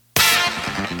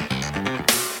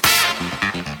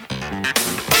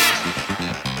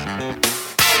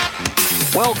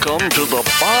Welcome to the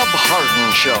Bob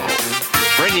Harden Show,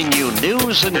 bringing you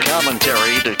news and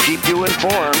commentary to keep you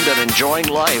informed and enjoying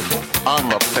life on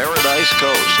the Paradise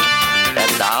Coast.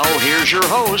 And now, here's your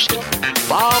host,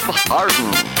 Bob Harden.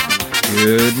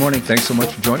 Good morning. Thanks so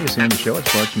much for joining us here on the show.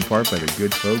 It's brought in part by the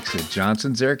good folks at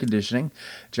Johnson's Air Conditioning.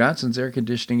 Johnson's Air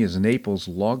Conditioning is Naples'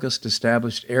 longest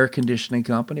established air conditioning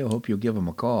company. I hope you'll give them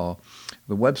a call.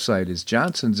 The website is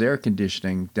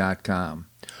johnsonsairconditioning.com.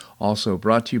 Also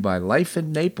brought to you by Life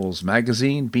in Naples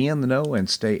magazine. Be in the know and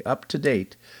stay up to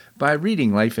date by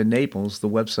reading Life in Naples. The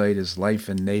website is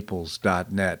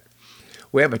lifeinnaples.net.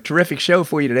 We have a terrific show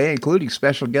for you today, including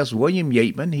special guest William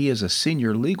Yateman. He is a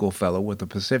senior legal fellow with the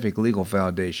Pacific Legal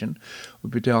Foundation. We'll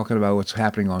be talking about what's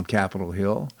happening on Capitol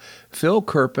Hill. Phil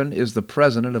Kerpen is the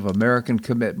president of American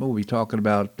Commitment. We'll be talking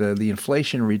about the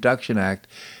Inflation Reduction Act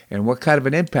and what kind of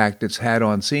an impact it's had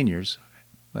on seniors.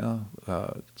 Well,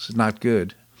 it's not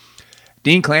good.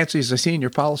 Dean Clancy is a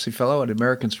senior policy fellow at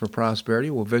Americans for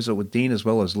Prosperity. We'll visit with Dean as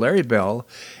well as Larry Bell,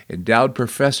 endowed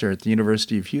professor at the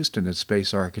University of Houston in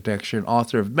space architecture and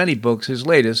author of many books. His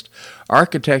latest,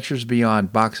 Architectures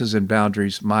Beyond Boxes and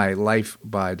Boundaries, My Life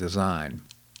by Design.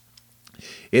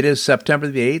 It is September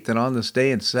the 8th, and on this day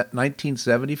in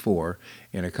 1974,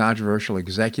 in a controversial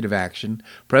executive action,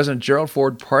 President Gerald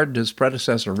Ford pardoned his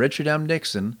predecessor, Richard M.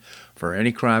 Nixon, for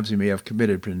any crimes he may have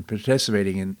committed in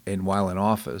participating in while in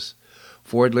office.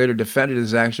 Ford later defended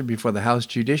his action before the House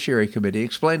Judiciary Committee,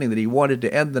 explaining that he wanted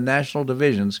to end the national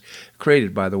divisions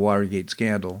created by the Watergate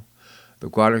scandal. The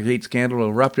Watergate scandal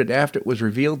erupted after it was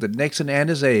revealed that Nixon and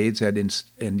his aides had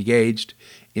engaged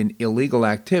in illegal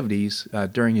activities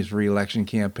during his re-election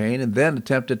campaign and then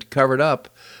attempted to cover up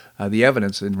the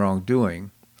evidence in wrongdoing.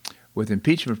 With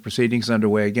impeachment proceedings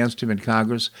underway against him in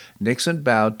Congress, Nixon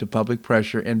bowed to public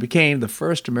pressure and became the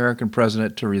first American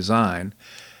president to resign.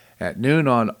 At noon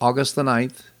on August the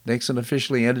 9th, Nixon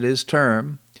officially ended his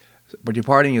term,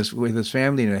 departing with his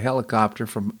family in a helicopter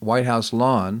from White House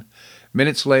lawn.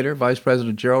 Minutes later, Vice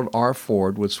President Gerald R.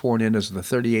 Ford was sworn in as the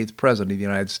 38th President of the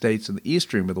United States in the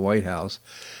East Room of the White House.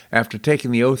 After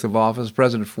taking the oath of office,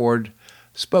 President Ford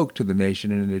spoke to the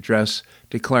nation in an address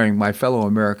declaring, "My fellow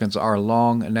Americans, our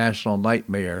long national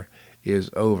nightmare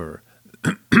is over."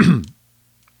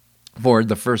 Ford,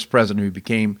 the first president who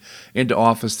became into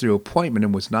office through appointment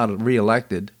and was not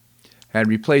reelected, had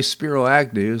replaced Spiro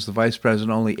Agnew as the vice president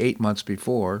only 8 months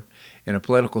before in a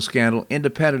political scandal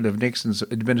independent of Nixon's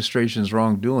administration's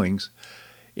wrongdoings.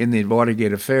 In the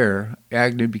Watergate affair,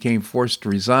 Agnew became forced to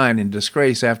resign in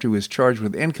disgrace after he was charged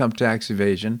with income tax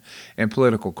evasion and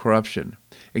political corruption.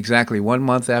 Exactly 1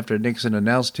 month after Nixon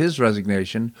announced his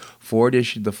resignation, Ford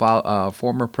issued the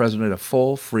former president a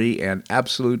full, free, and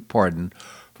absolute pardon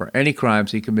for any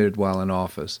crimes he committed while in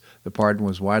office. The pardon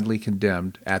was widely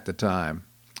condemned at the time.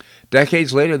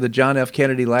 Decades later, the John F.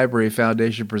 Kennedy Library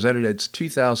Foundation presented its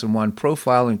 2001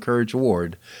 Profile and Courage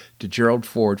Award to Gerald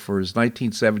Ford for his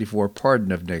 1974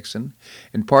 pardon of Nixon.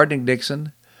 In pardoning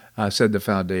Nixon, said the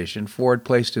foundation, Ford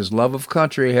placed his love of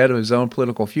country ahead of his own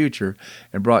political future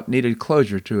and brought needed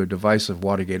closure to a divisive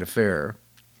Watergate affair.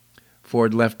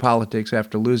 Ford left politics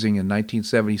after losing in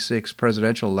 1976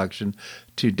 presidential election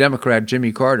to Democrat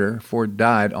Jimmy Carter. Ford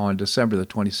died on December the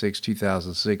 26,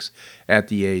 2006, at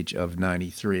the age of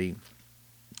 93.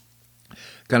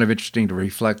 Kind of interesting to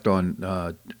reflect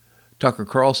on Tucker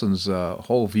Carlson's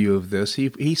whole view of this.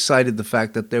 He cited the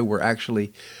fact that there were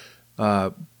actually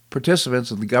participants,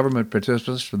 the government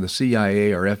participants from the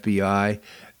CIA or FBI,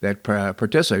 that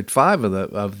participated. 5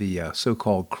 of the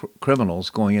so-called criminals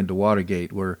going into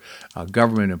Watergate were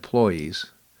government employees.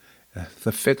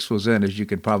 The fix was in, as you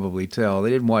can probably tell. They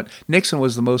didn't want Nixon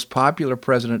was the most popular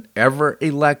president ever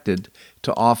elected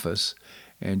to office,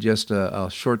 and just a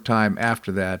short time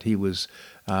after that, he was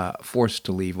forced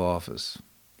to leave office.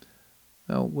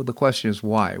 Well, the question is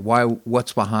why? Why?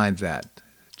 What's behind that?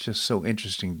 It's just so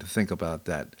interesting to think about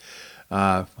that.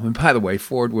 And by the way,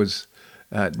 Ford was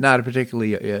not a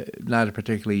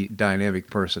particularly dynamic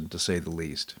person, to say the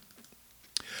least.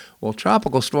 Well,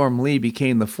 Tropical Storm Lee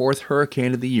became the 4th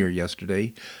hurricane of the year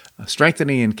yesterday,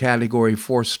 strengthening in Category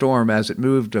 4 storm as it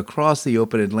moved across the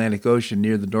open Atlantic Ocean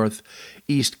near the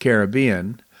northeast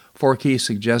Caribbean. Forecasts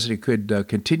suggested it could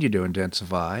continue to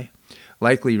intensify,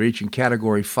 likely reaching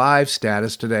Category 5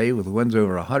 status today with winds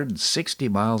over 160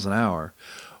 miles an hour.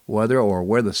 Whether or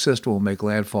where the system will make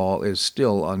landfall is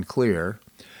still unclear.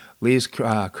 Lee's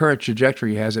current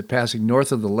trajectory has it passing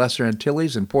north of the Lesser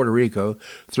Antilles and Puerto Rico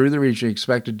through the region,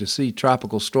 expected to see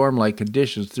tropical storm-like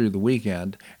conditions through the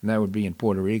weekend, and that would be in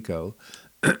Puerto Rico.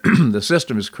 The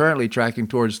system is currently tracking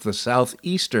towards the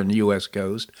southeastern U.S.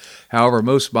 coast. However,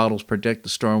 most models predict the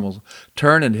storm will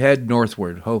turn and head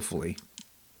northward, hopefully.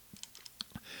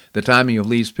 The timing of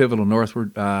Lee's pivotal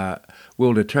northward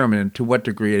will determine to what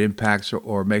degree it impacts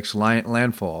or makes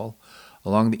landfall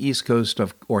along the east coast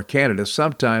of Canada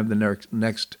sometime the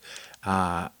next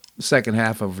second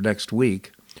half of next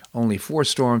week. Only 4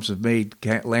 storms have made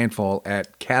landfall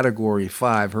at Category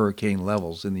 5 hurricane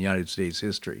levels in the United States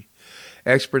history.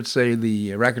 Experts say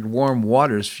the record warm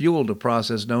waters fueled a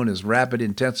process known as rapid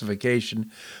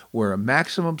intensification, where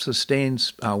maximum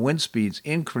sustained wind speeds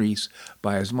increase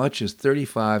by as much as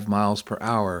 35 miles per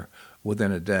hour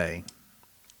within a day.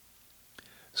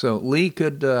 So Lee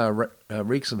could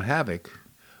wreak some havoc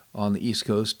on the east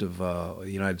coast of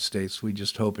the United States. We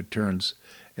just hope it turns,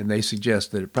 and they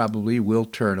suggest that it probably will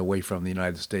turn away from the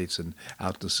United States and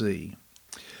out to sea.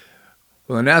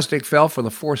 Well, the Nasdaq fell for the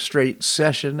 4th straight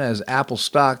session as Apple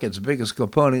stock, its biggest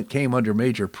component, came under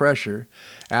major pressure.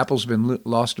 Apple's been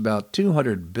lost about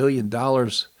 $200 billion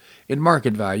in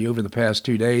market value over the past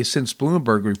 2 days since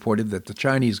Bloomberg reported that the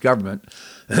Chinese government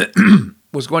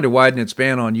was going to widen its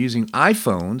ban on using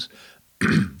iPhones.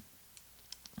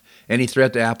 Any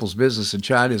threat to Apple's business in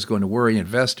China is going to worry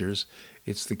investors.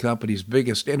 It's the company's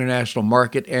biggest international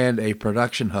market and a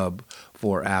production hub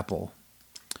for Apple.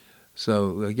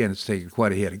 So, again, it's taken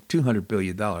quite a hit. $200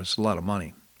 billion, it's a lot of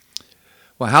money.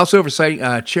 Well, House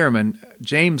Oversight Chairman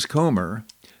James Comer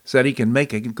said he can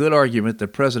make a good argument that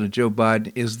President Joe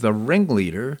Biden is the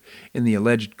ringleader in the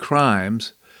alleged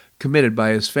crimes committed by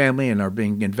his family and are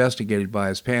being investigated by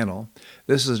his panel.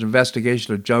 This is an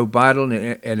investigation of Joe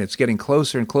Biden, and it's getting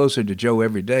closer and closer to Joe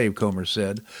every day, Comer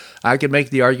said. I can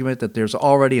make the argument that there's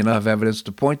already enough evidence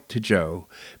to point to Joe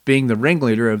being the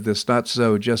ringleader of this, not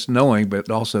so just knowing,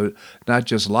 but also not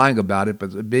just lying about it,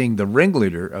 but being the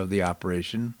ringleader of the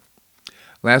operation.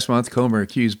 Last month, Comer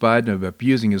accused Biden of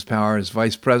abusing his power as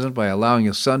vice president by allowing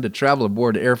his son to travel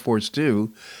aboard Air Force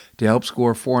Two to help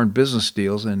score foreign business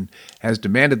deals, and has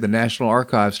demanded the National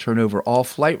Archives turn over all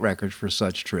flight records for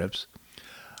such trips.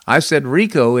 I said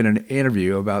RICO in an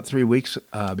interview about 3 weeks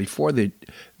before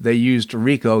they used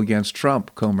RICO against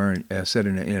Trump, Comer said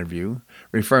in an interview,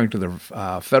 referring to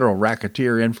the federal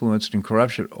racketeer influenced and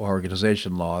corruption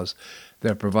organization laws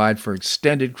that provide for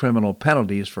extended criminal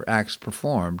penalties for acts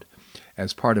performed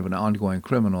as part of an ongoing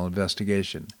criminal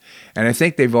investigation. And I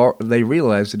think they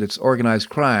realize that it's organized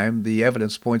crime. The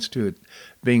evidence points to it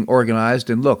being organized.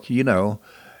 And look,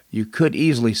 you could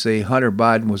easily say Hunter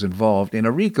Biden was involved in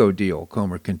a RICO deal,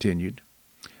 Comer continued.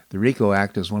 The RICO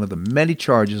Act is one of the many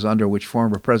charges under which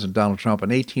former President Donald Trump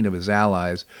and 18 of his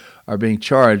allies are being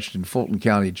charged in Fulton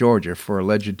County, Georgia, for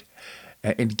alleged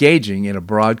engaging in a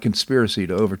broad conspiracy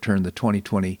to overturn the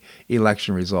 2020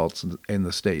 election results in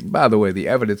the state. And by the way, the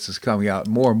evidence is coming out,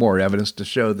 more and more evidence to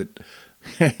show that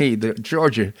the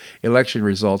Georgia election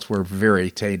results were very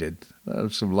tainted.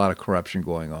 There's a lot of corruption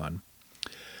going on.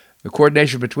 The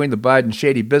coordination between the Biden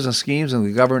shady business schemes and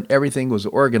the government, everything was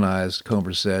organized,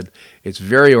 Comer said. It's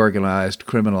very organized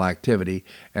criminal activity,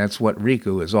 and it's what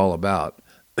RICO is all about.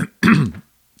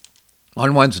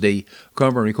 On Wednesday,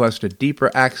 Comer requested deeper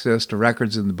access to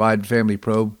records in the Biden family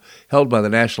probe held by the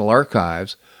National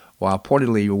Archives, while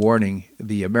pointedly warning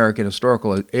the American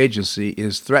Historical Agency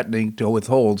is threatening to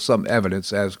withhold some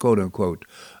evidence as quote-unquote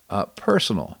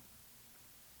personal.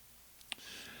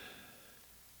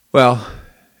 Well,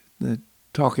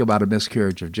 talking about a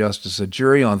miscarriage of justice, a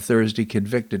jury on Thursday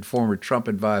convicted former Trump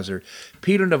advisor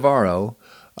Peter Navarro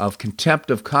of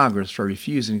contempt of Congress for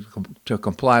refusing to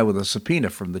comply with a subpoena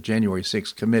from the January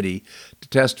 6th committee to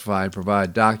testify and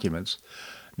provide documents.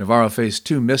 Navarro faced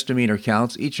 2 misdemeanor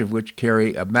counts, each of which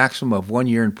carry a maximum of 1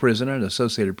 year in prison, and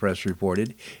Associated Press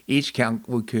reported. Each count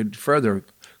could further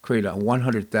create a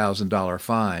 $100,000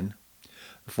 fine.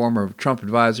 The former Trump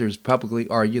advisor has publicly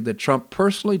argued that Trump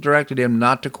personally directed him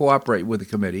not to cooperate with the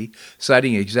committee,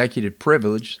 citing executive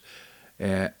privilege.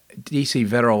 D.C.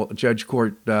 Federal Judge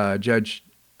Court Judge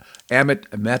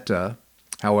Amit Mehta,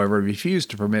 however,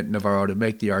 refused to permit Navarro to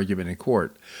make the argument in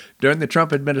court. During the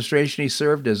Trump administration, he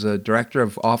served as a director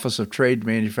of Office of Trade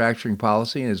Manufacturing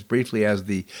Policy and as briefly as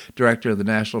the director of the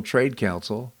National Trade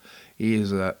Council. He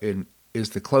is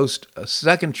the close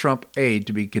second Trump aide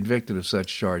to be convicted of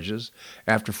such charges,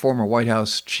 after former White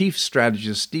House chief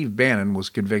strategist Steve Bannon was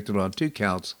convicted on 2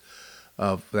 counts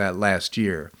of that last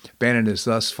year. Bannon has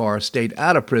thus far stayed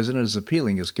out of prison and is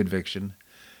appealing his conviction.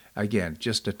 Again,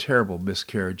 just a terrible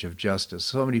miscarriage of justice.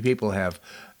 So many people have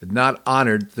not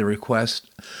honored the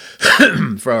request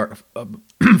for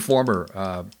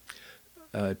former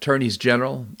attorneys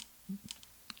general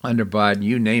under Biden,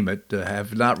 you name it,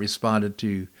 have not responded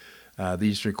to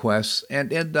these requests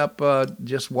and end up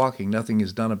just walking. Nothing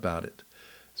is done about it.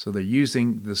 So they're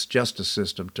using this justice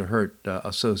system to hurt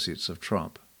associates of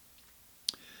Trump.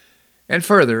 And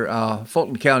further,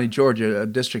 Fulton County, Georgia,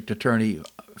 District Attorney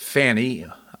Fannie,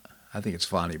 I think it's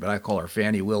Fannie, but I call her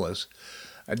Fannie Willis,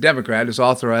 a Democrat, has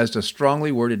authorized a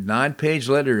strongly worded 9-page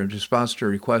letter in response to a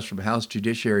request from House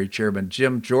Judiciary Chairman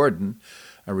Jim Jordan,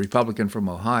 a Republican from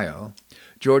Ohio.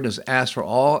 Jordan has asked for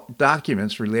all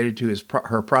documents related to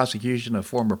her prosecution of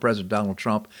former President Donald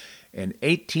Trump and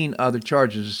 18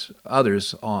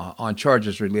 others on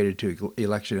charges related to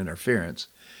election interference.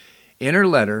 In her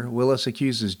letter, Willis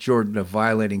accuses Jordan of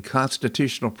violating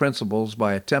constitutional principles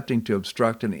by attempting to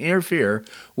obstruct and interfere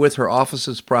with her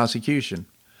office's prosecution.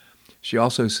 She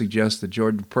also suggests that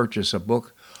Jordan purchase a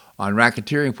book on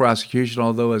racketeering prosecution,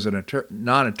 although as a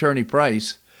non-attorney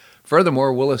price.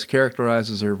 Furthermore, Willis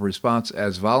characterizes her response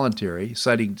as voluntary,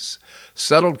 citing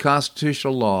settled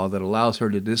constitutional law that allows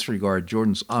her to disregard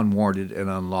Jordan's unwarranted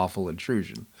and unlawful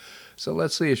intrusion. So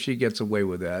let's see if she gets away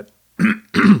with that.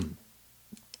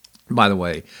 By the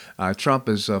way, Trump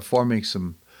is forming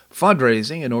some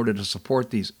fundraising in order to support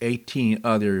these 18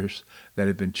 others that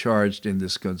have been charged in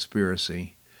this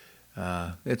conspiracy.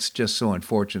 It's just so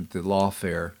unfortunate that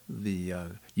lawfare, the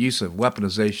use of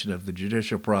weaponization of the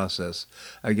judicial process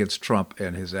against Trump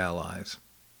and his allies.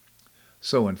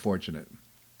 So unfortunate.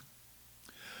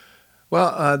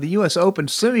 Well, the U.S. Open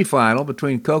semifinal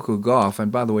between Coco Gauff,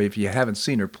 and by the way, if you haven't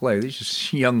seen her play,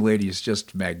 this young lady is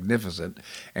just magnificent,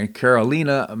 and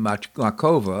Karolina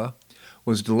Markova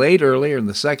was delayed earlier in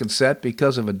the second set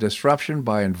because of a disruption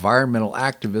by environmental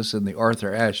activists in the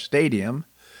Arthur Ashe Stadium.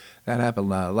 That happened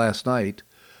last night.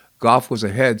 Gauff was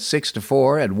ahead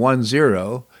 6-4 and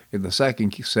 1-0 in the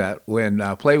second set when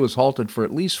play was halted for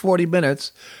at least 40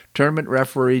 minutes. Tournament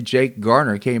referee Jake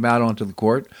Garner came out onto the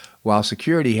court while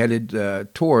security headed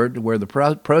toward where the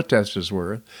protesters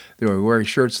were. They were wearing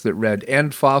shirts that read,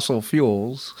 "End fossil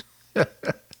fuels."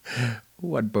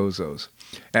 What bozos.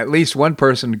 At least one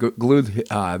person glued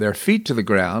their feet to the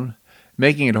ground,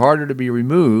 making it harder to be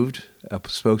removed, a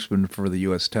spokesman for the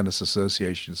U.S. Tennis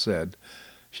Association said.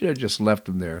 Should have just left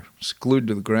them there, glued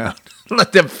to the ground.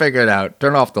 Let them figure it out.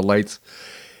 Turn off the lights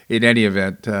in any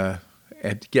event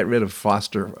and get rid of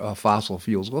fossil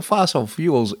fuels. Well, fossil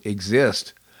fuels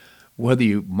exist, whether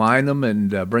you mine them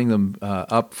and bring them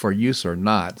up for use or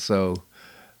not. So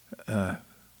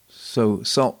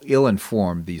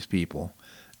ill-informed, these people.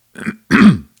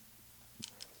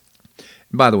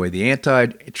 By the way, the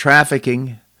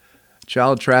anti-trafficking,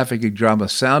 child trafficking drama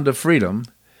Sound of Freedom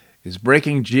is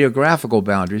breaking geographical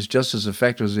boundaries just as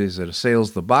effectively as it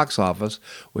assails the box office,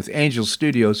 with Angel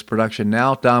Studios production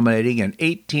now dominating in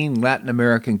 18 Latin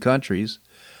American countries.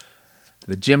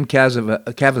 The Jim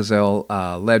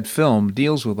Caviezel-led film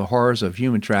deals with the horrors of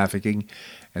human trafficking,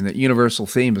 and that universal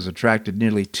theme has attracted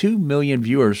nearly 2 million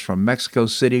viewers from Mexico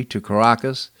City to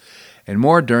Caracas, and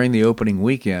more during the opening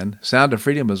weekend. Sound of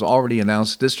Freedom has already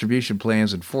announced distribution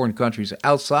plans in foreign countries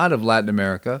outside of Latin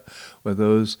America, with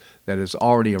those that has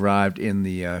already arrived in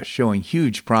the showing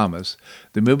huge promise.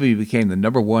 The movie became the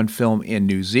 #1 film in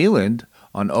New Zealand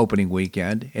on opening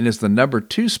weekend and is the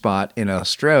 #2 spot in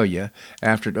Australia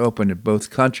after it opened in both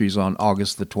countries on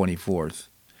August the 24th.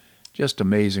 Just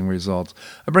amazing results.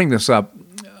 I bring this up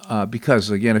because,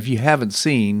 again, if you haven't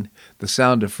seen The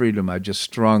Sound of Freedom, I just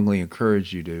strongly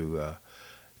encourage you to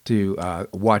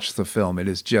watch the film. It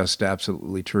is just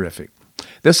absolutely terrific.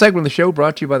 This segment of the show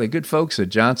brought to you by the good folks at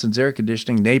Johnson's Air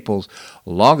Conditioning, Naples'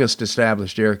 longest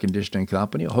established air conditioning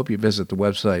company. I hope you visit the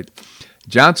website,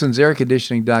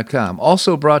 johnsonsairconditioning.com.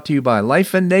 Also brought to you by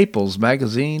Life in Naples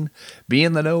magazine. Be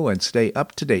in the know and stay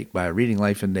up to date by reading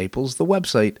Life in Naples. The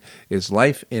website is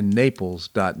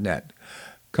lifeinnaples.net.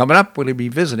 Coming up, we're going to be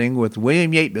visiting with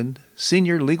William Yeatman,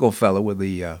 Senior Legal Fellow with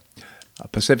the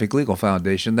Pacific Legal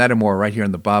Foundation. That and more right here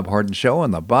on The Bob Harden Show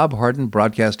on the Bob Harden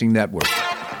Broadcasting Network.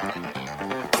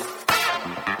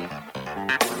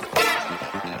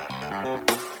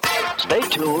 Stay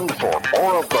tuned for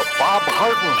more of The Bob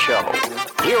Harden Show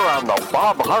here on the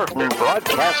Bob Harden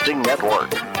Broadcasting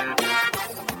Network.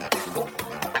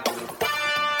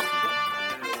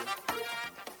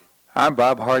 I'm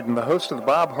Bob Harden, the host of The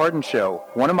Bob Harden Show.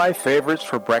 One of my favorites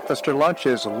for breakfast or lunch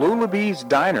is Lulabee's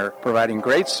Diner, providing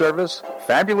great service,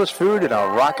 fabulous food, and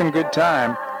a rockin' good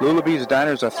time. Lulabee's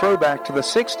Diner is a throwback to the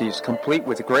 60s, complete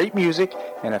with great music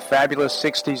and a fabulous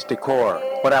 60s decor.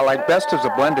 What I like best is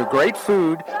a blend of great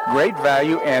food, great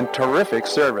value, and terrific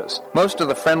service. Most of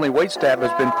the friendly waitstaff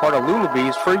has been part of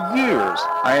Lulabee's for years.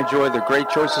 I enjoy the great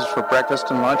choices for breakfast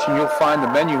and lunch, and you'll find the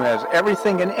menu has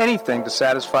everything and anything to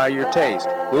satisfy your taste.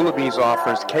 Lulabee's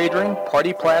offers catering,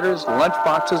 party platters, lunch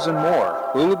boxes, and more.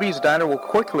 Lulabee's Diner will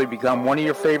quickly become one of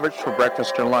your favorites for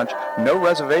breakfast or lunch. No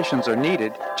reservations are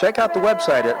needed. Check out the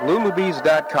website at at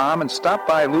lulubees.com and stop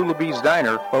by Lulubee's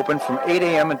Diner, open from 8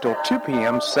 a.m. until 2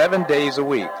 p.m. 7 days a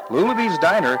week. Lulubee's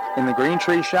Diner in the Green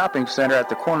Tree Shopping Center at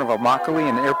the corner of Immokalee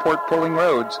and Airport Pulling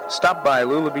Roads. Stop by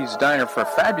Lulubee's Diner for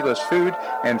fabulous food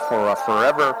and for a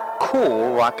forever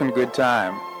cool rockin' good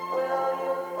time.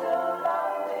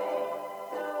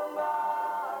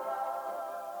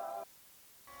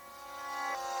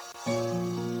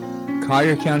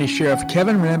 Collier County Sheriff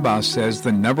Kevin Rambas says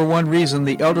the number one reason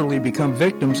the elderly become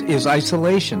victims is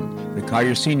isolation. The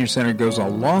Collier Senior Center goes a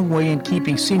long way in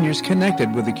keeping seniors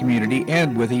connected with the community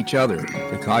and with each other.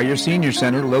 The Collier Senior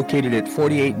Center, located at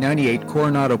 4898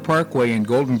 Coronado Parkway in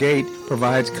Golden Gate,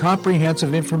 provides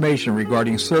comprehensive information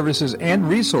regarding services and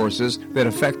resources that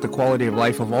affect the quality of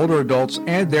life of older adults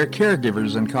and their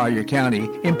caregivers in Collier County,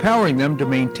 empowering them to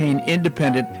maintain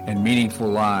independent and meaningful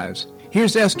lives.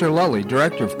 Here's Esther Lully,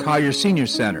 Director of Collier Senior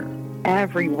Center.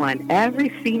 Everyone, every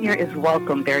senior is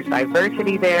welcome. There's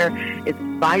diversity there. It's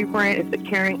vibrant. It's a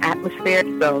caring atmosphere.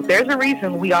 So there's a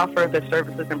reason we offer the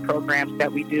services and programs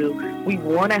that we do. We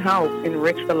want to help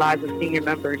enrich the lives of senior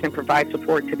members and provide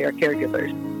support to their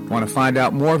caregivers. Want to find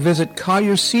out more? Visit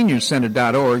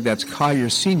collierseniorcenter.org. That's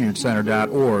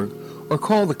collierseniorcenter.org. Or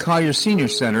call the Collier Senior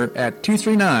Center at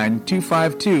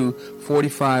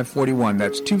 239-252-4541.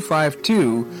 That's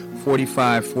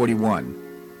 252-4541.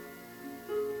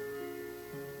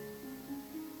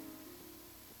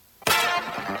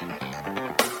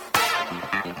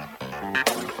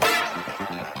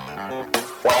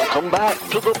 Welcome back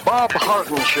to the Bob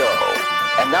Harden Show.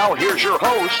 And now here's your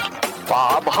host,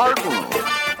 Bob Harden.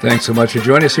 Thanks so much for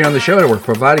joining us here on the show. We're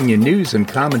providing you news and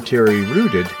commentary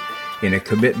rooted in a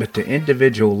commitment to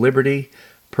individual liberty,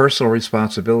 personal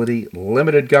responsibility,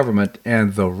 limited government,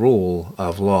 and the rule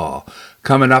of law.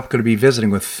 Coming up, going to be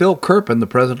visiting with Phil Kerpen, the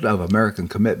president of American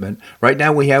Commitment. Right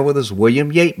now we have with us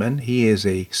William Yateman. He is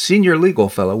a senior legal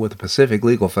fellow with the Pacific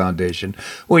Legal Foundation.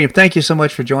 William, thank you so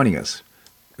much for joining us.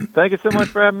 Thank you so much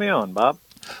for having me on, Bob.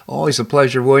 Always a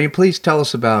pleasure, William. Please tell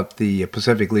us about the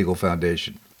Pacific Legal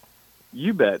Foundation.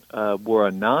 You bet. We're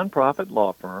a nonprofit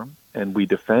law firm, and we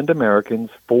defend Americans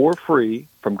for free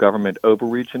from government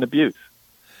overreach and abuse.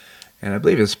 And I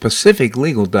believe it's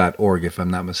pacificlegal.org, if I'm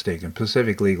not mistaken.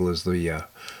 Pacific Legal is the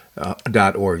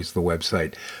 .org is the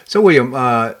website. So, William,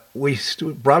 we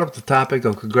brought up the topic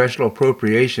of congressional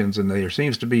appropriations, and there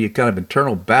seems to be a kind of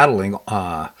internal battling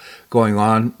going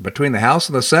on between the House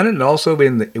and the Senate, and also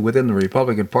within the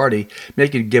Republican Party.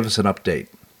 Maybe you could give us an update.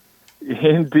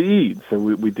 Indeed. So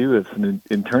we do have an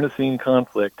internecine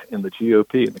conflict in the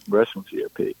GOP, in the congressional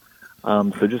GOP.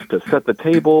 So just to set the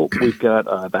table, we've got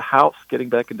the House getting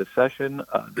back into session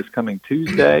this coming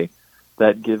Tuesday.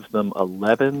 That gives them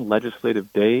 11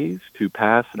 legislative days to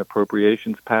pass an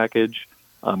appropriations package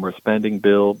or a spending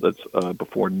bill that's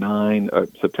before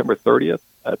September 30th,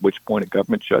 at which point a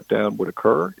government shutdown would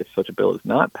occur if such a bill is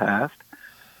not passed.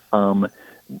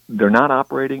 They're not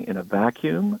operating in a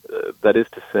vacuum. That is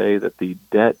to say that the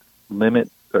debt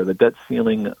limit or the debt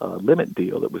ceiling limit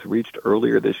deal that was reached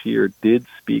earlier this year did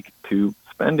speak to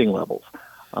spending levels.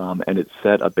 And it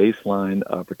set a baseline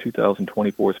for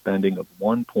 2024 spending of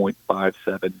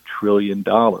 $1.57 trillion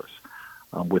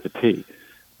with a T.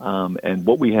 And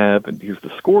what we have, and here's the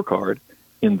scorecard,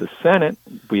 in the Senate,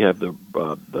 we have the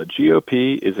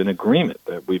GOP is in agreement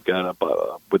that we've got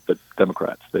with the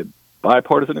Democrats, the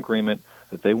bipartisan agreement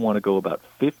that they want to go about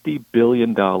 $50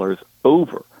 billion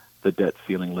over the debt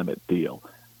ceiling limit deal.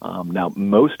 Now,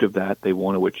 most of that they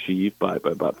want to achieve by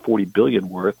about $40 billion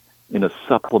worth in a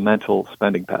supplemental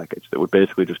spending package that would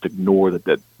basically just ignore the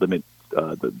debt limit,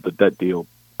 the debt deal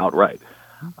outright.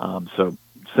 So,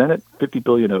 Senate $50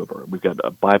 billion over. We've got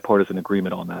a bipartisan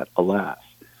agreement on that. Alas,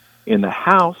 in the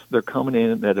House, they're coming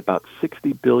in at about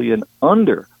 $60 billion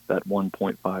under that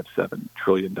 $1.57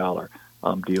 trillion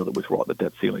deal that was wrought, the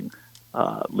debt ceiling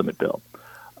limit bill.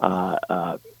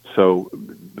 So,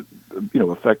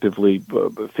 effectively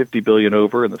 $50 billion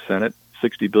over in the Senate,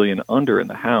 $60 billion under in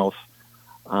the House.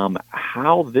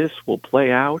 How this will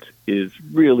play out is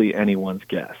really anyone's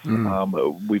guess.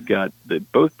 We've got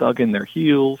both dug in their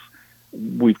heels.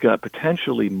 We've got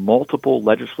potentially multiple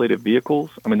legislative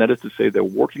vehicles. I mean, that is to say they're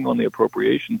working on the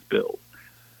appropriations bills.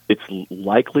 It's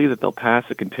likely that they'll pass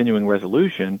a continuing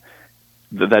resolution.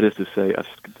 That is to say, a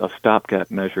stopgap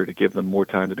measure to give them more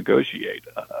time to negotiate,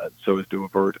 so as to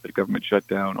avert a government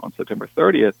shutdown on September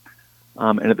 30th.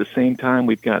 And at the same time,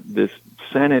 we've got this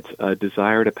Senate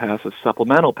desire to pass a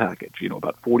supplemental package,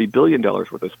 about $40 billion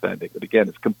worth of spending. But again,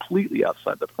 it's completely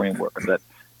outside the framework of that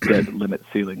debt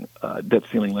ceiling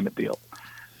limit deal.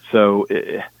 So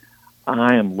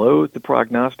I am loath to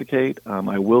prognosticate.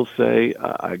 I will say,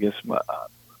 I guess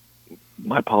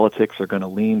my politics are going to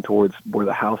lean towards where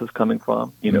the House is coming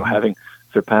from. Having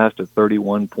surpassed a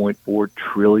 $31.4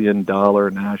 trillion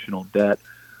national debt,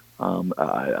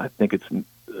 I think it's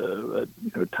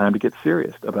time to get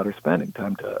serious about our spending,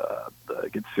 time to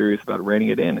get serious about reining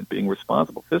it in and being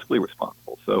responsible, fiscally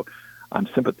responsible. So I'm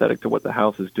sympathetic to what the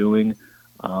House is doing,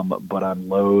 but I'm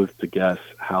loath to guess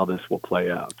how this will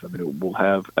play out. I mean, we'll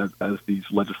have, as these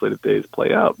legislative days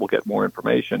play out, we'll get more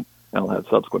information and we'll have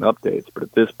subsequent updates. But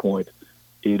at this point,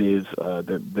 it is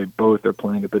they both are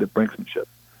playing a bit of brinksmanship.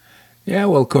 Yeah,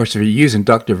 well, of course, if you use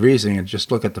inductive reasoning and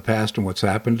just look at the past and what's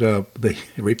happened, the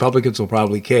Republicans will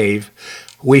probably cave.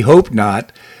 We hope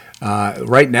not.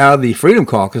 Right now, the Freedom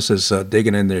Caucus is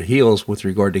digging in their heels with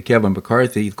regard to Kevin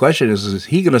McCarthy. The question is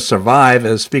he going to survive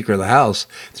as Speaker of the House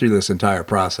through this entire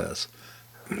process?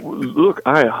 Look,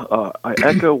 I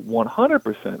echo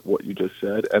 100% what you just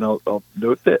said, and I'll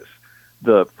note this.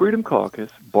 The Freedom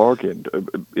Caucus bargained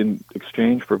in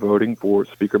exchange for voting for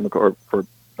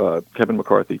Kevin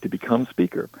McCarthy to become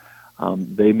Speaker.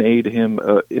 They made him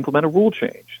implement a rule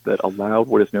change that allowed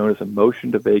what is known as a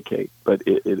motion to vacate, but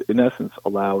it in essence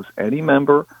allows any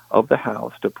member of the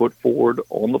House to put forward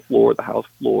on the floor, the House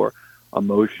floor, a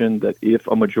motion that if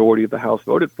a majority of the House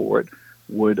voted for it,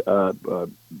 would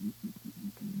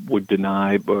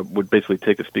basically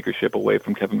take the speakership away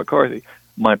from Kevin McCarthy.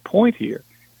 My point here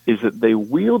is that they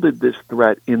wielded this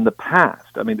threat in the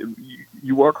past. I mean,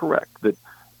 you are correct that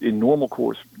in normal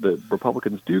course, the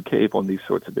Republicans do cave on these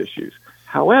sorts of issues.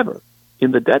 However,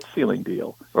 in the debt ceiling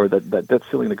deal, or that debt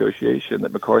ceiling negotiation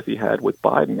that McCarthy had with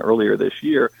Biden earlier this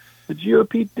year, the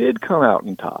GOP did come out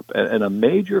on top. And a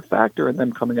major factor in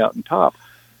them coming out on top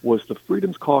was the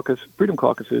Freedom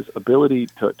Caucus's ability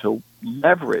to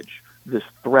leverage this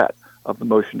threat of the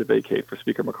motion to vacate for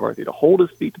Speaker McCarthy, to hold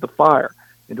his feet to the fire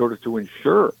in order to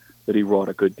ensure that he wrought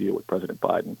a good deal with President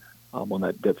Biden on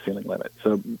that debt ceiling limit.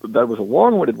 So that was a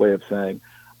long-winded way of saying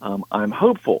I'm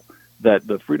hopeful that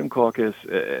the Freedom Caucus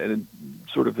and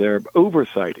sort of their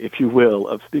oversight, if you will,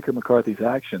 of Speaker McCarthy's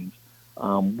actions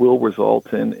will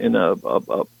result in a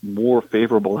more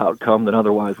favorable outcome than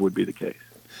otherwise would be the case.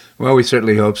 Well, we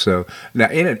certainly hope so. Now,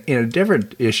 in a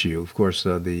different issue, of course,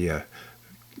 the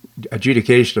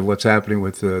adjudication of what's happening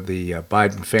with the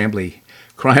Biden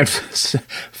crime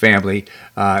family.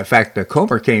 In fact,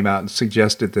 Comer came out and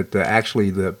suggested that actually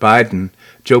Joe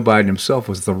Biden himself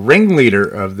was the ringleader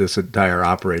of this entire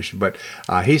operation. But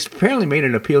he's apparently made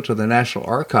an appeal to the National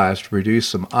Archives to produce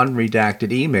some unredacted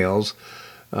emails.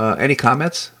 Any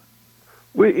comments?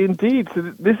 Well, indeed. So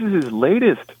this is his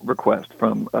latest request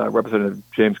from Representative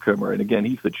James Comer. And again,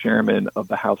 he's the chairman of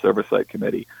the House Oversight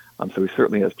Committee. So he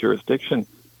certainly has jurisdiction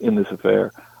in this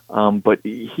affair. But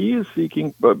he is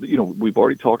seeking, we've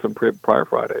already talked on prior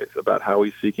Fridays about how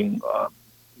he's seeking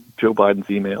Joe Biden's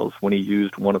emails when he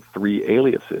used one of three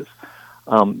aliases.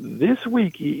 This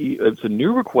week, it's a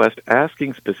new request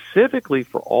asking specifically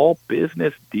for all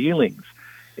business dealings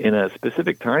in a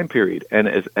specific time period. And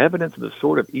as evidence of the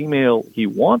sort of email he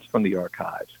wants from the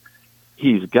archives,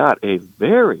 he's got a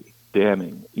very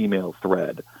damning email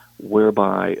thread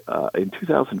whereby in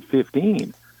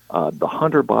 2015, the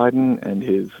Hunter Biden and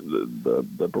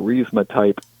the Burisma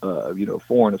type,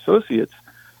 foreign associates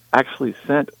actually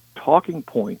sent talking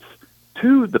points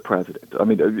to the president. I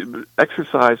mean,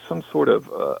 exercised some sort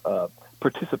of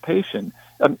participation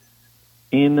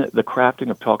in the crafting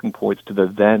of talking points to the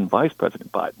then Vice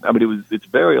President Biden. I mean, it's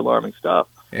very alarming stuff.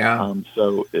 Yeah.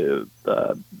 So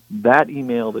that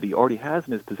email that he already has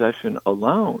in his possession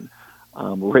alone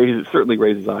certainly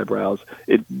raises eyebrows.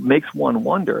 It makes one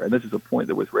wonder, and this is a point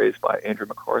that was raised by Andrew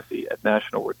McCarthy at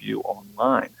National Review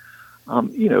Online.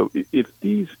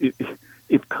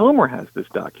 If Comer has this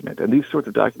document, and these sorts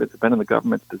of documents have been in the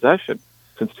government's possession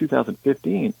since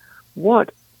 2015,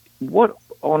 what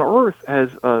on earth has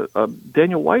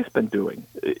Daniel Weiss been doing?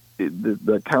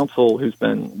 The counsel who's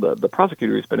been the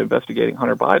prosecutor who's been investigating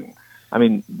Hunter Biden. I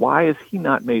mean, why has he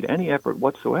not made any effort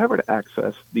whatsoever to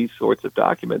access these sorts of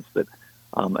documents that,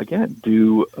 again,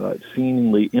 do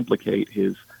seemingly implicate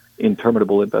his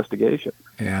interminable investigation?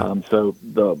 Yeah. So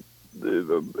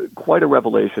quite a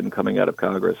revelation coming out of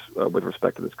Congress with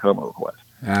respect to this Comer request.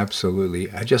 Absolutely.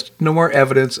 Just no more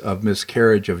evidence of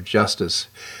miscarriage of justice.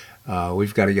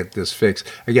 We've got to get this fixed.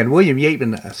 Again, William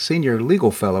Yeatman, a senior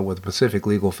legal fellow with the Pacific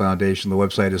Legal Foundation. The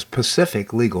website is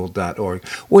pacificlegal.org.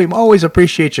 William, always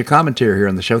appreciate your commentary here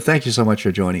on the show. Thank you so much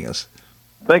for joining us.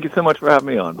 Thank you so much for having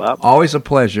me on, Bob. Always a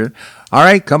pleasure. All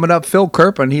right, coming up, Phil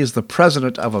Kerpen. He is the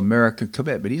president of American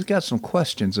Commitment. He's got some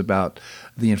questions about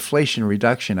the Inflation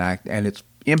Reduction Act and its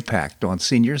impact on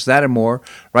seniors. That and more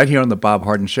right here on The Bob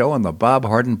Harden Show on the Bob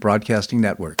Harden Broadcasting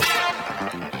Network.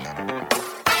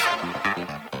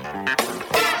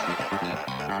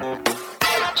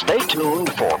 Stay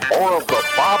tuned for more of the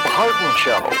Bob Harden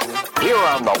Show here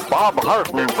on the Bob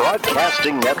Harden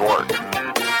Broadcasting Network.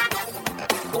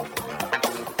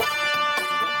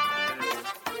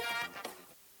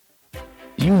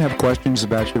 You have questions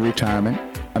about your retirement?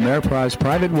 Ameriprise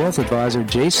Private Wealth Advisor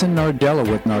Jason Nardella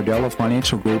with Nardella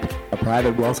Financial Group, a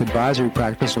private wealth advisory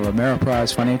practice of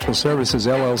Ameriprise Financial Services,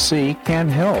 LLC, can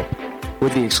help.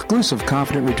 With the exclusive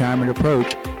Confident Retirement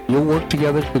approach, you'll work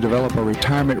together to develop a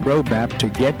retirement roadmap to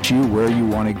get you where you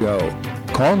want to go.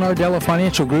 Call Nardella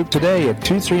Financial Group today at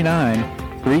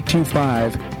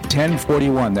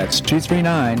 239-325-1041. That's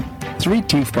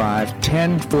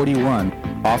 239-325-1041.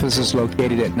 Office is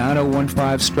located at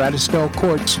 9015 Stratistel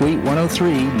Court, Suite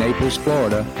 103, Naples,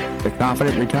 Florida. The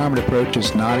Confident Retirement approach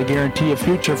is not a guarantee of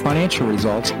future financial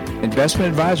results. Investment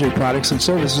advisory products and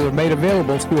services are made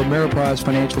available through Ameriprise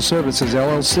Financial Services,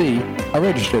 LLC, a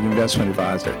registered investment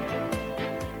advisor.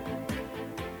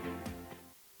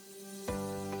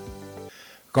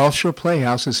 Gulf Shore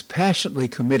Playhouse is passionately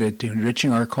committed to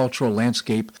enriching our cultural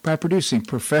landscape by producing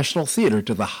professional theater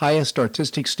to the highest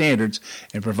artistic standards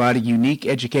and providing unique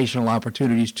educational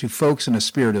opportunities to folks in a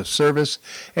spirit of service,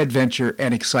 adventure,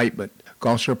 and excitement.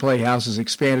 Gulf Shore Playhouse has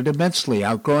expanded immensely,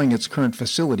 outgrowing its current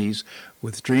facilities,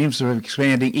 with dreams of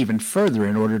expanding even further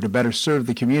in order to better serve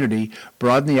the community,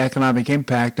 broaden the economic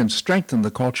impact, and strengthen the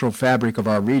cultural fabric of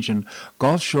our region.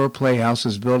 Gulf Shore Playhouse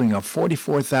is building a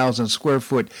 44,000 square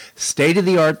foot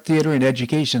state-of-the-art theater and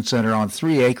education center on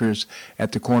 3 acres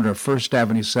at the corner of First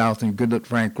Avenue South and Goodlet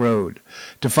Frank Road.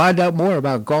 To find out more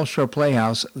about Gulf Shore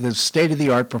Playhouse, the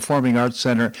state-of-the-art performing arts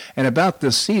center, and about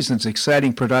this season's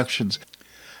exciting productions,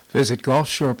 visit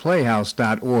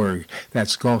GulfShorePlayhouse.org.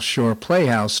 That's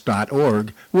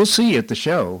GulfShorePlayhouse.org. We'll see you at the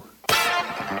show.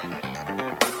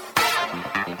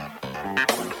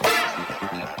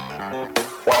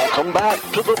 Welcome back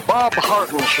to the Bob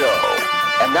Harden Show.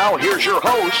 And now here's your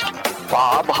host,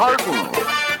 Bob Harden.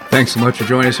 Thanks so much for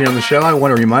joining us here on the show. I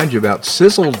want to remind you about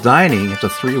Sizzle Dining. It's a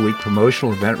 3-week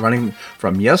promotional event running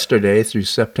from yesterday through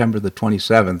September the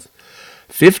 27th.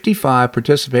 55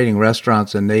 participating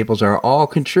restaurants in Naples are all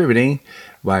contributing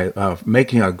by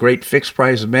making a great fixed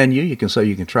price menu. You can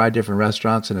try different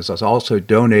restaurants, and it's also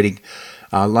donating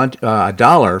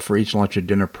 $1 for each lunch or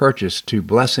dinner purchase to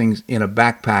Blessings in a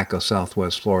Backpack of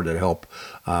Southwest Florida to help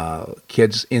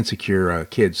insecure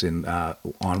kids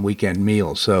on weekend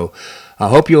meals. So I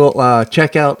hope you'll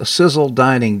check out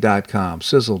sizzledining.com.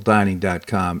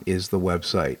 Sizzledining.com is the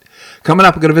website. Coming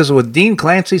up, we're going to visit with Dean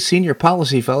Clancy, Senior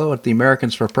Policy Fellow at the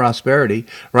Americans for Prosperity.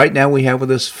 Right now we have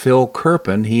with us Phil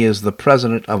Kerpen. He is the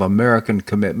president of American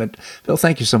Commitment. Phil,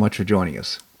 thank you so much for joining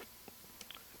us.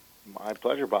 My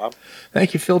pleasure, Bob.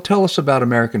 Thank you, Phil. Tell us about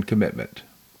American Commitment.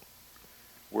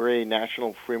 We're a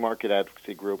national free market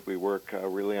advocacy group. We work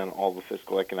really on all the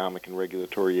fiscal, economic, and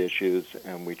regulatory issues,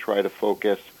 and we try to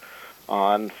focus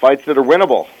on fights that are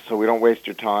winnable, so we don't waste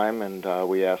your time, and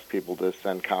we ask people to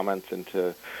send comments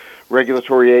into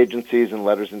regulatory agencies and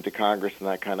letters into Congress and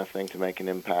that kind of thing to make an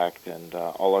impact, and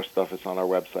all our stuff is on our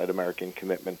website,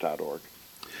 AmericanCommitment.org.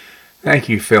 Thank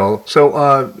you, Phil.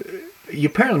 So you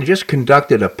apparently just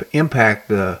conducted a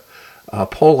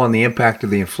poll on the impact of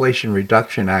the Inflation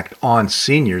Reduction Act on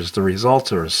seniors. The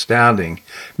results are astounding.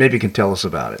 Maybe you can tell us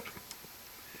about it.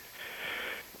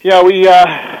 Yeah,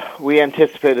 we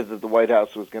anticipated that the White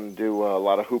House was going to do a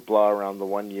lot of hoopla around the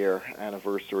 1-year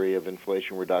anniversary of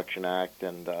Inflation Reduction Act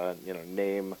and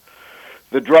name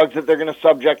the drugs that they're going to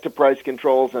subject to price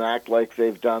controls and act like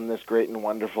they've done this great and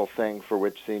wonderful thing for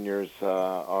which seniors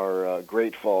are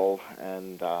grateful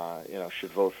and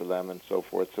should vote for them and so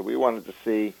forth. So we wanted to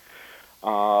see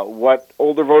what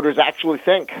older voters actually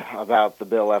think about the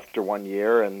bill after 1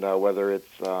 year and whether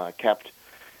it's kept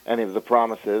any of the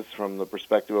promises from the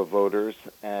perspective of voters.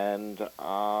 And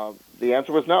the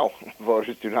answer was no.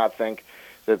 Voters do not think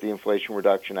that the Inflation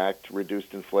Reduction Act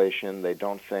reduced inflation. They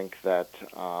don't think that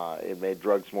it made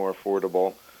drugs more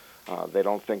affordable. They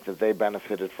don't think that they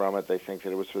benefited from it. They think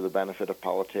that it was for the benefit of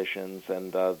politicians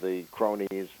and the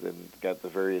cronies and got the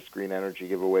various green energy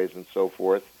giveaways and so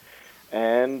forth.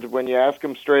 And when you ask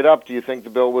them straight up, do you think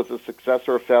the bill was a success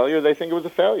or a failure, they think it was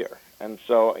a failure. And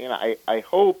so, I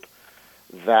hope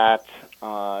that,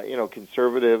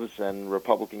 conservatives and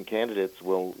Republican candidates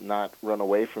will not run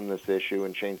away from this issue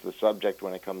and change the subject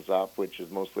when it comes up, which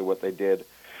is mostly what they did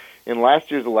in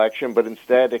last year's election, but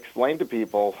instead explain to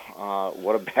people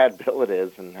what a bad bill it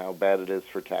is and how bad it is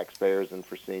for taxpayers and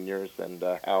for seniors and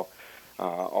how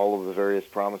all of the various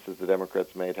promises the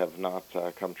Democrats made have not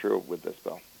come true with this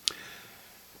bill.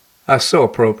 So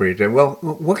appropriate. Well,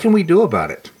 what can we do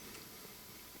about it?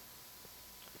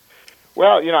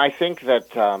 Well, I think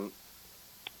that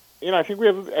I think we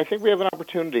have an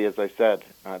opportunity, as I said,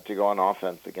 to go on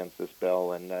offense against this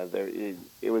bill, and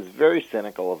it was very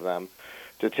cynical of them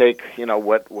to take,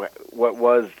 what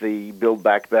was the Build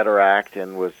Back Better Act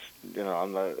and was,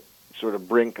 on the sort of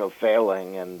brink of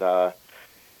failing, and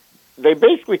they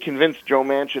basically convinced Joe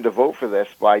Manchin to vote for this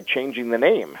by changing the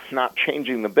name, not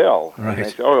changing the bill. Right. And they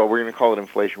said, we're going to call it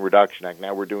Inflation Reduction Act.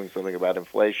 Now we're doing something about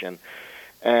inflation.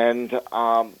 And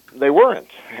they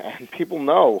weren't. And people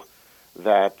know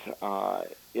that,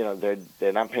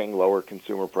 they're not paying lower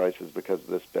consumer prices because of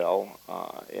this bill.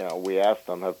 We asked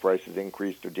them, have prices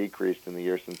increased or decreased in the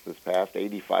year since this passed?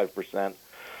 85%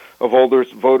 of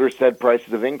voters said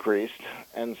prices have increased.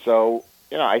 And so,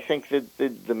 I think that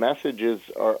the messages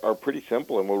are pretty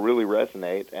simple and will really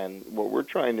resonate. And what we're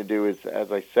trying to do is,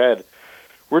 as I said,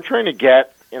 we're trying to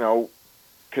get,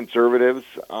 conservatives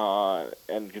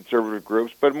and conservative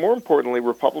groups, but more importantly,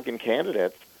 Republican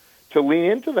candidates to lean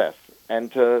into this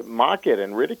and to mock it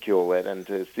and ridicule it and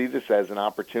to see this as an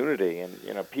opportunity. And,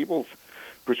 people's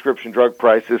prescription drug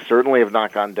prices certainly have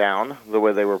not gone down the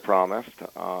way they were promised.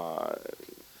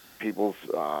 People's,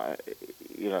 the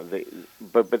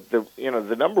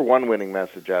number one winning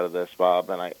message out of this, Bob,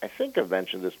 and I think I've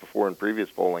mentioned this before in previous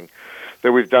polling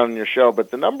that we've done in your show,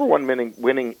 but the number one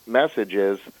winning message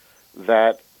is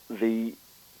that the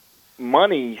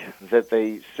money that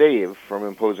they save from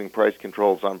imposing price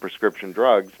controls on prescription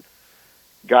drugs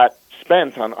got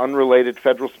spent on unrelated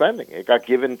federal spending. It got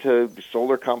given to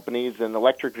solar companies and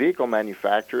electric vehicle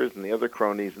manufacturers and the other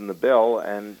cronies in the bill.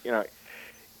 And,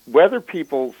 whether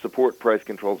people support price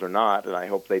controls or not, and I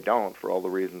hope they don't for all the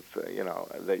reasons,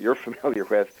 that you're familiar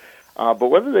with,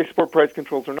 but whether they support price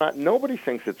controls or not, nobody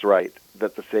thinks it's right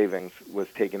that the savings was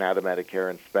taken out of Medicare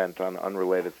and spent on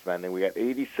unrelated spending. We got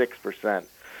 86%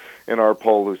 in our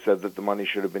poll who said that the money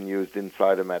should have been used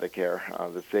inside of Medicare.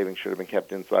 The savings should have been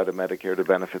kept inside of Medicare to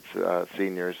benefit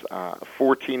seniors.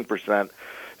 14%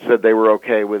 said they were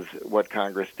okay with what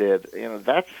Congress did.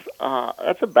 That's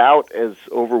about as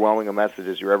overwhelming a message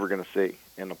as you're ever going to see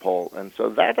in a poll. And so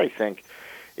that, I think,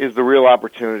 is the real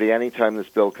opportunity anytime this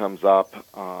bill comes up,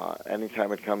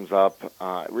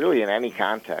 really in any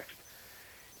context.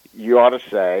 You ought to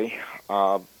say,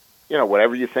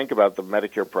 whatever you think about the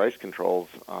Medicare price controls,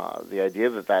 the idea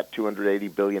that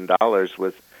 $280 billion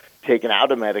was taken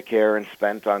out of Medicare and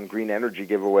spent on green energy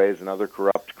giveaways and other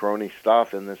corrupt crony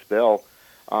stuff in this bill,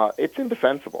 it's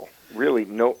indefensible. Really,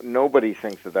 nobody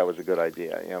thinks that was a good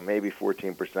idea. Maybe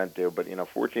 14% do, but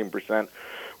 14%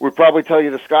 would probably tell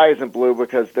you the sky isn't blue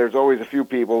because there's always a few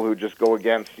people who just go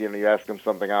against. You ask them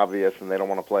something obvious and they don't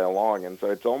want to play along, and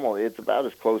so it's about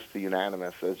as close to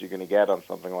unanimous as you're going to get on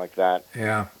something like that.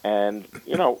 Yeah. And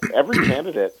every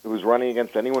candidate who's running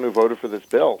against anyone who voted for this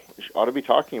bill ought to be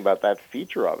talking about that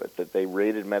feature of it, that they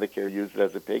rated Medicare, used it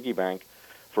as a piggy bank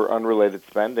for unrelated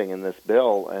spending in this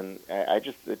bill, and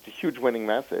it's a huge winning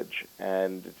message,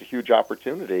 and it's a huge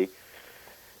opportunity.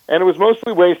 And it was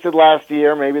mostly wasted last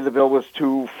year. Maybe the bill was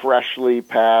too freshly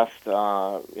passed,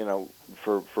 for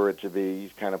it to be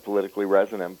kind of politically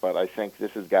resonant, but I think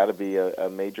this has got to be a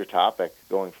major topic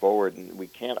going forward, and we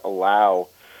can't allow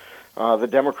the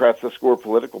Democrats to score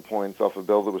political points off a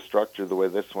bill that was structured the way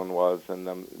this one was,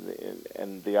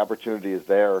 and the opportunity is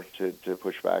there to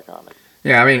push back on it.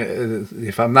 Yeah, I mean,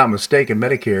 if I'm not mistaken,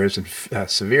 Medicare is in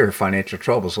severe financial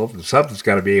trouble, so something's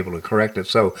got to be able to correct it.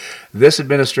 So this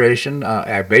administration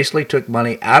basically took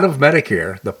money out of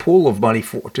Medicare, the pool of money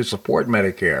to support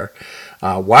Medicare,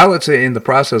 while it's in the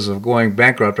process of going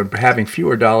bankrupt and having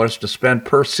fewer dollars to spend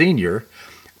per senior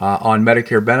on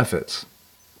Medicare benefits.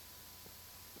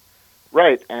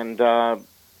 Right, and, as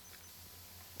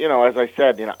I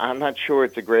said, I'm not sure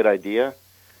it's a great idea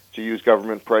to use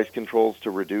government price controls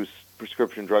to reduce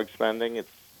prescription drug spending. It's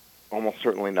almost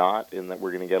certainly not, in that we're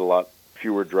going to get a lot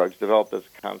fewer drugs developed as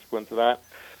a consequence of that.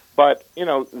 But,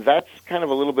 that's kind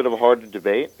of a little bit of a hard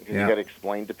debate because you got to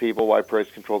explain to people why price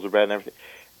controls are bad and everything.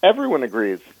 Everyone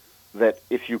agrees that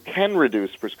if you can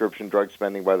reduce prescription drug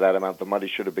spending by that amount, the money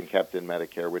should have been kept in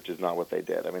Medicare, which is not what they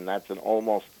did. I mean, that's an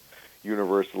almost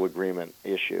universal agreement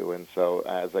issue. And so,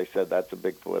 as I said, that's a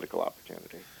big political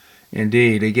opportunity.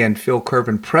 Indeed. Again, Phil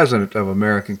Kerpen, president of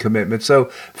American Commitment. So,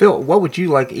 Phil, what would you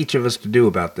like each of us to do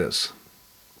about this?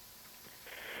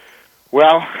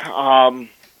 Well,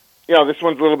 this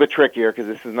one's a little bit trickier because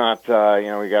this is not,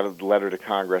 we got a letter to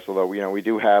Congress, although, we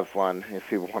do have one if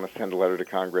people want to send a letter to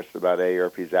Congress about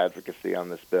AARP's advocacy on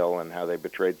this bill and how they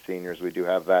betrayed seniors. We do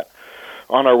have that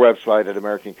on our website at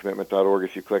AmericanCommitment.org.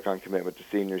 If you click on Commitment to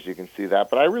Seniors, you can see that.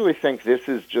 But I really think this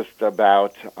is just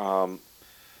about,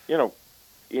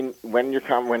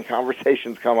 when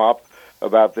conversations come up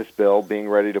about this bill, being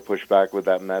ready to push back with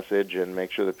that message and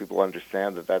make sure that people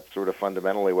understand that that's sort of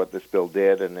fundamentally what this bill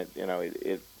did, and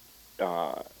it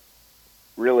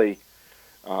really,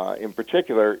 in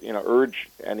particular, urge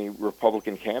any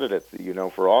Republican candidates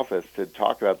that for office to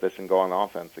talk about this and go on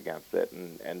offense against it,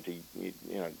 and to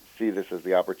see this as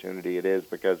the opportunity it is,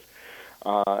 because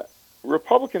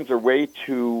Republicans are way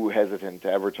too hesitant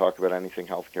to ever talk about anything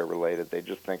healthcare related. They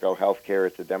just think, oh,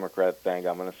 healthcare is a Democrat thing.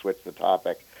 I'm going to switch the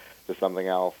topic to something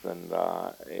else, and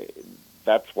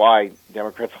that's why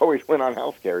Democrats always win on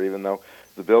healthcare, even though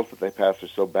the bills that they pass are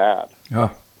so bad.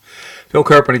 Oh. Phil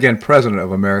Kerpen, again, president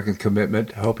of American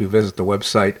Commitment. I hope you visit the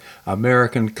website,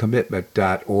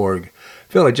 americancommitment.org.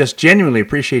 Phil, I just genuinely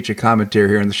appreciate your commentary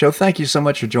here on the show. Thank you so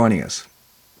much for joining us.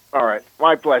 All right.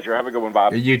 My pleasure. Have a good one,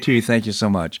 Bob. You too. Thank you so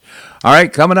much. All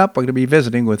right, coming up, we're going to be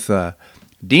visiting with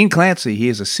Dean Clancy. He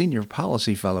is a senior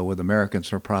policy fellow with Americans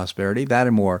for Prosperity. That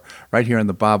and more right here on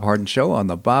The Bob Harden Show on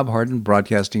the Bob Harden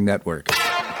Broadcasting Network.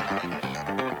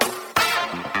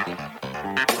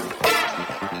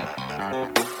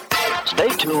 Stay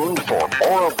tuned for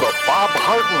more of The Bob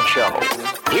Harden Show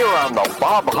here on the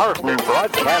Bob Harden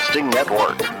Broadcasting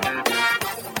Network.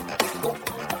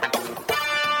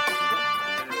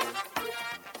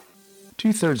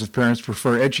 Two-thirds of parents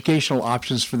prefer educational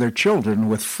options for their children,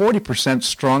 with 40%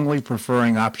 strongly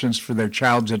preferring options for their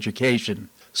child's education.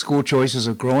 School choice is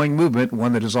a growing movement,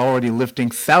 one that is already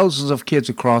lifting thousands of kids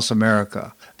across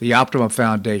America. The Optima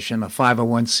Foundation, a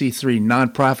 501c3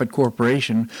 nonprofit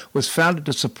corporation, was founded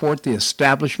to support the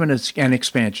establishment and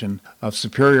expansion of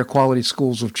superior quality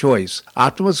schools of choice.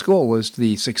 Optima's goal is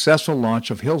the successful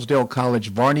launch of Hillsdale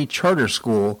College Varney Charter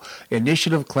School,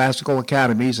 Initiative Classical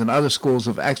Academies, and other schools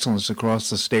of excellence across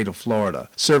the state of Florida,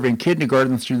 serving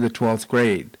kindergarten through the 12th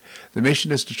grade. The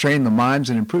mission is to train the minds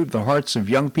and improve the hearts of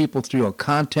young people through a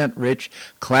content-rich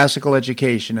classical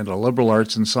education in the liberal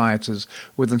arts and sciences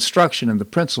with instruction in the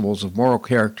principles of moral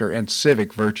character and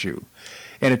civic virtue.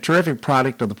 And a terrific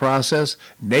product of the process,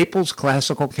 Naples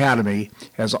Classical Academy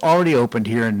has already opened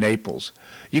here in Naples.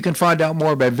 You can find out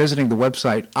more by visiting the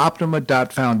website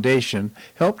optima.foundation.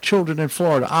 Help children in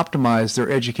Florida optimize their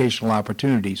educational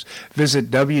opportunities.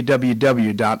 Visit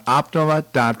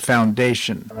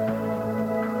www.optima.foundation.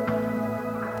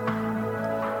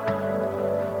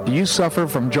 Do you suffer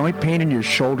from joint pain in your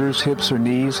shoulders, hips, or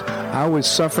knees? I was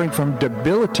suffering from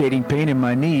debilitating pain in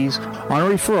my knees. On a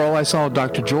referral, I saw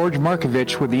Dr. George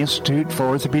Markovich with the Institute for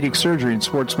Orthopedic Surgery and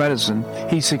Sports Medicine.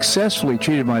 He successfully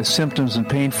treated my symptoms and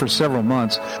pain for several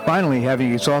months. Finally,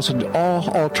 having exhausted all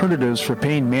alternatives for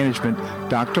pain management,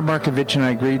 Dr. Markovich and I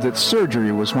agreed that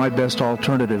surgery was my best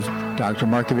alternative. Dr.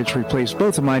 Markovich replaced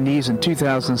both of my knees in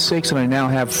 2006, and I now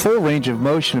have full range of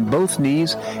motion in both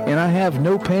knees, and I have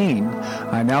no pain.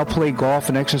 I now play golf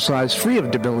and exercise free of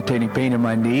debilitating pain in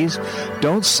my knees.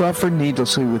 Don't suffer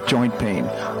needlessly with joint pain.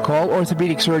 Call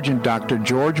orthopedic surgeon Dr.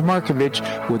 George Markovich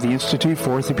with the Institute for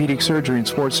Orthopedic Surgery and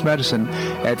Sports Medicine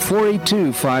at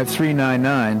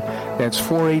 482-5399. That's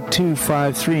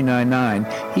 482-5399.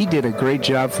 He did a great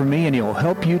job for me, and he'll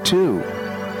help you too.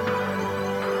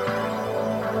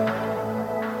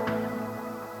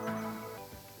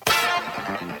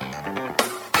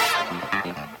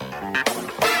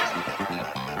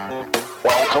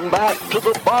 Welcome back to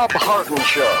the Bob Harden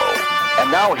Show.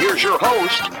 And now here's your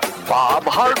host, Bob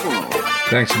Harden.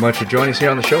 Thanks so much for joining us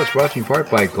here on the show. It's brought to you in part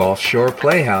by Gulf Shore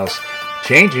Playhouse,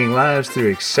 changing lives through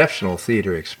exceptional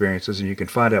theater experiences. And you can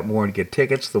find out more and get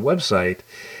tickets. The website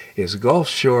is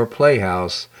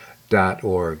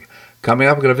gulfshoreplayhouse.org. Coming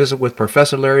up, we're going to visit with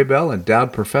Professor Larry Bell,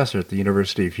 endowed professor at the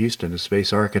University of Houston in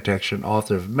space architecture and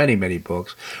author of many, many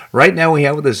books. Right now we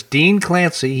have with us Dean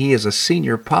Clancy. He is a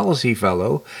senior policy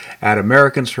fellow at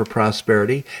Americans for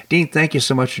Prosperity. Dean, thank you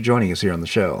so much for joining us here on the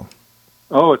show.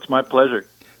 Oh, it's my pleasure.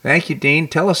 Thank you, Dean.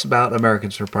 Tell us about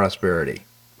Americans for Prosperity.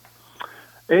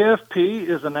 AFP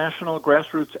is a national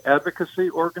grassroots advocacy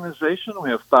organization.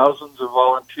 We have thousands of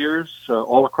volunteers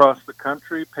all across the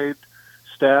country, paid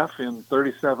staff in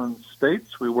 37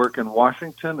 states. We work in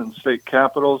Washington and state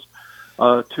capitals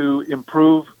to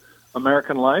improve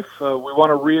American life. We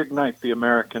want to reignite the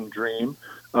American dream,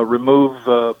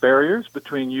 remove barriers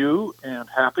between you and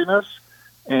happiness,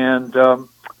 and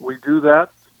we do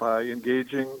that by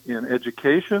engaging in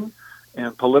education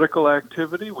and political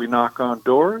activity. We knock on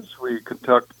doors, we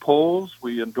conduct polls,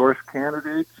 we endorse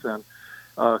candidates and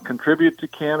contribute to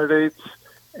candidates,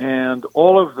 and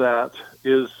all of that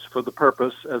is for the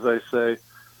purpose, as I say,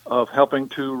 of helping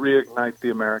to reignite the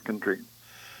American dream.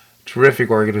 Terrific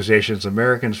organizations,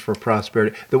 Americans for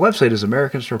Prosperity. The website is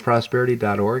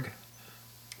americansforprosperity.org.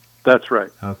 That's right.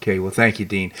 Okay, well, thank you,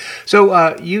 Dean.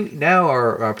 So you now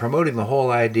are promoting the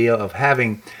whole idea of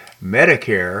having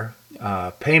Medicare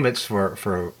payments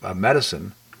for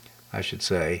medicine, I should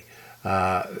say,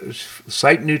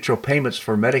 site-neutral payments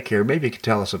for Medicare. Maybe you could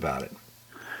tell us about it.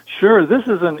 Sure, this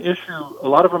is an issue a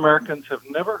lot of Americans have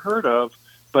never heard of,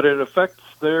 but it affects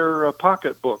their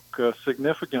pocketbook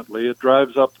significantly. It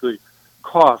drives up the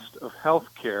cost of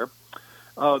health care.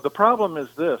 The problem is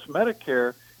this: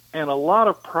 Medicare and a lot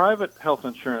of private health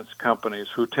insurance companies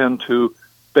who tend to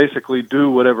basically do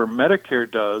whatever Medicare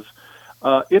does,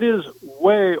 it is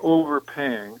way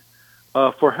overpaying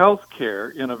for health care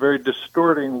in a very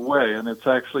distorting way, and it's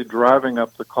actually driving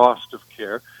up the cost of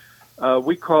care.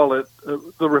 We call it,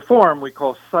 the reform we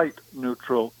call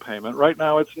site-neutral payment. Right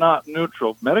now it's not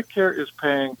neutral. Medicare is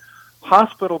paying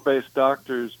hospital-based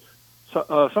doctors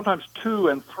sometimes 2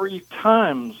 and 3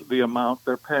 times the amount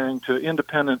they're paying to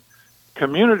independent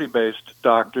community-based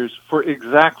doctors for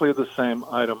exactly the same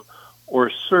item or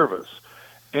service.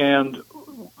 And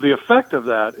the effect of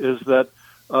that is that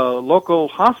local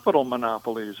hospital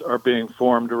monopolies are being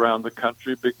formed around the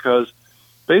country because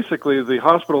basically the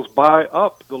hospitals buy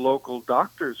up the local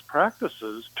doctors'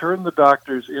 practices, turn the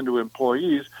doctors into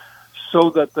employees so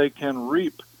that they can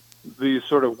reap the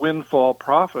sort of windfall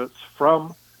profits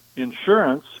from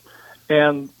insurance.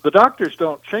 And the doctors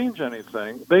don't change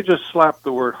anything. They just slap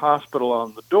the word hospital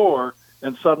on the door,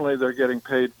 and suddenly they're getting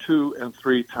paid 2 and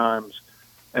 3 times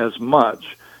as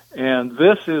much. And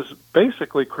this is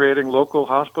basically creating local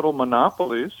hospital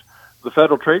monopolies. The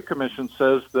Federal Trade Commission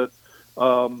says that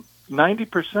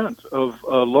 90% of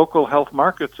local health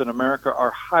markets in America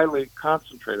are highly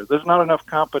concentrated. There's not enough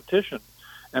competition.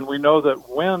 And we know that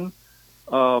when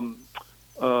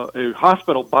a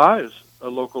hospital buys a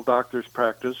local doctor's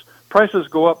practice, prices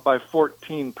go up by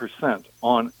 14%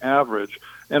 on average.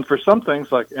 And for some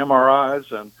things like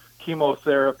MRIs and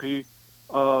chemotherapy,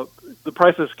 the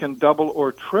prices can double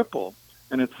or triple.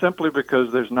 And it's simply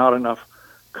because there's not enough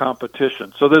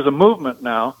competition. So there's a movement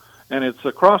now, and it's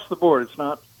across the board. It's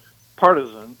not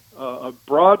partisan, a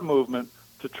broad movement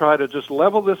to try to just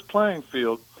level this playing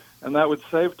field, and that would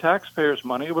save taxpayers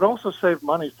money. It would also save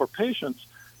money for patients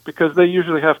because they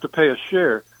usually have to pay a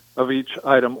share of each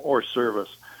item or service.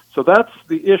 So that's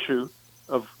the issue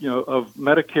of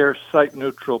Medicare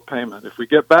site-neutral payment. If we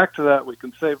get back to that, we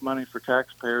can save money for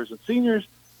taxpayers and seniors,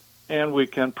 and we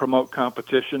can promote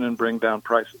competition and bring down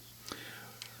prices.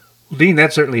 Dean,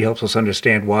 that certainly helps us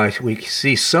understand why we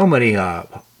see so many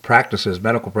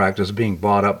medical practices being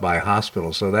bought up by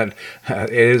hospitals. So that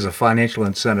it is a financial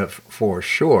incentive for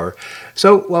sure.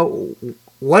 So, well,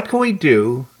 what can we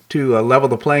do to level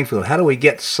the playing field? How do we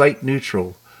get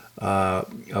site-neutral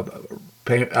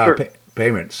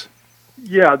payments?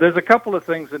 Yeah, there's a couple of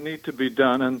things that need to be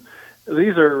done, and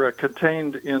these are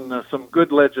contained in some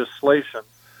good legislation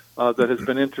that has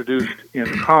been introduced in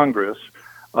Congress.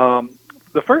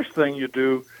 The first thing you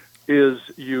do is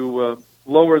you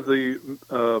lower the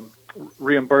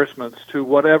reimbursements to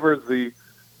whatever the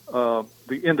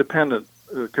independent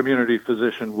community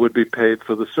physician would be paid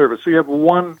for the service. So you have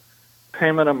one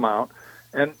payment amount,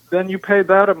 and then you pay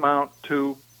that amount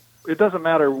to, it doesn't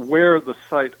matter where the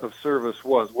site of service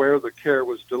was, where the care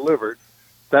was delivered,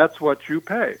 that's what you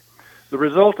pay. The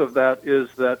result of that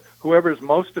is that whoever is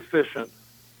most efficient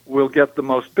will get the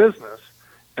most business,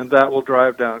 and that will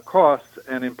drive down costs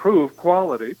and improve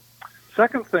quality.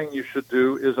 Second thing you should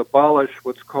do is abolish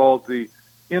what's called the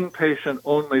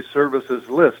inpatient-only services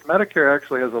list. Medicare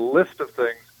actually has a list of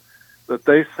things that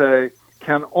they say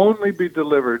can only be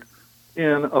delivered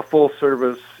in a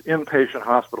full-service inpatient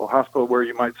hospital where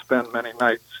you might spend many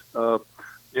nights,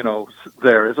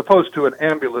 there, as opposed to an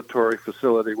ambulatory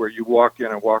facility where you walk in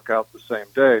and walk out the same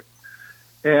day.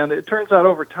 And it turns out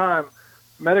over time,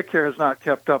 Medicare has not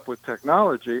kept up with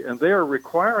technology, and they are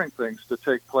requiring things to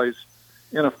take place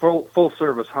in a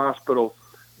full-service hospital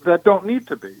that don't need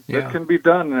to be. Yeah. That can be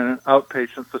done in an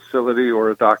outpatient facility or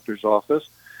a doctor's office.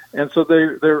 And so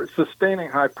they're sustaining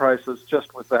high prices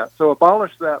just with that. So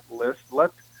abolish that list.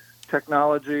 Let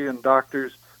technology and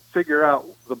doctors figure out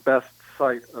the best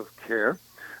site of care.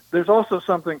 There's also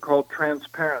something called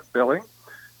transparent billing.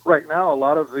 Right now, a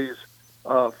lot of these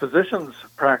physicians'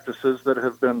 practices that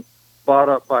have been bought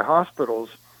up by hospitals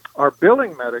are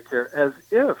billing Medicare as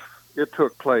if it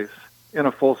took place in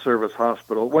a full-service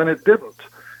hospital when it didn't.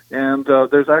 And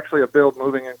there's actually a bill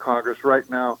moving in Congress right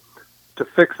now to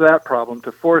fix that problem,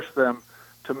 to force them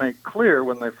to make clear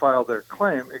when they file their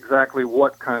claim exactly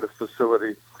what kind of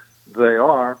facility they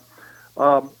are.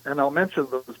 And I'll mention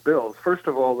those bills. First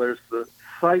of all, there's the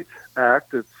SITE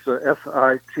Act. It's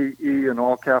SITE in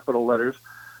all capital letters,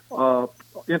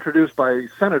 introduced by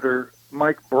Senator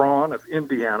Mike Braun of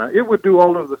Indiana. It would do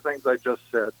all of the things I just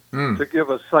said to give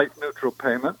a site-neutral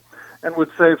payment, and would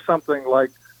save something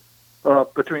like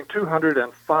between $200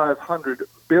 and $500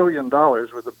 billion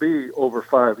with a B over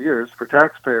 5 years for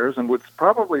taxpayers, and would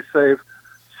probably save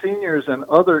seniors and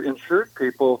other insured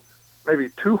people maybe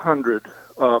 $200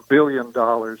 billion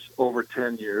over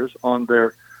 10 years on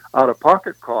their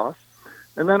out-of-pocket costs.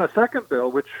 And then a second bill,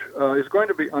 which is going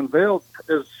to be unveiled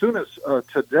as soon as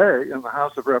today in the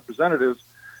House of Representatives.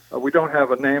 We don't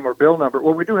have a name or bill number.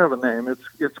 Well, we do have a name.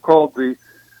 It's called the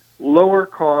Lower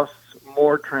Costs,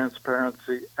 More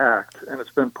Transparency Act, and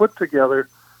it's been put together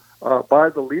by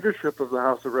the leadership of the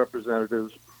House of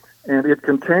Representatives, and it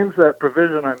contains that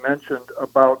provision I mentioned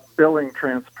about billing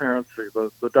transparency.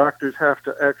 The doctors have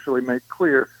to actually make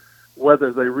clear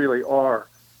whether they really are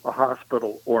a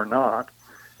hospital or not,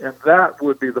 and that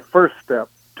would be the first step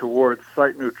towards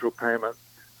site-neutral payment,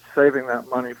 saving that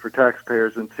money for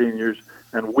taxpayers and seniors,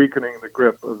 and weakening the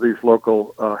grip of these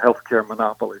local healthcare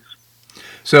monopolies.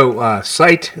 So, the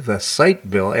SITE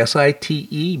bill,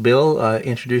 S-I-T-E bill,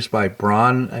 introduced by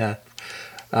Braun,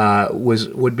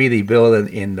 would be the bill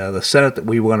in the Senate that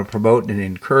we want to promote and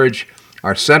encourage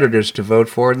our senators to vote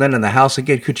for. And then in the House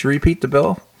again, could you repeat the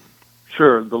bill?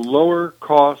 Sure. The Lower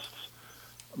Costs,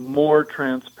 More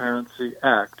Transparency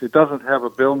Act. It doesn't have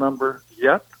a bill number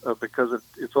yet because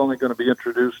it's only going to be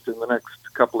introduced in the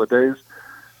next couple of days.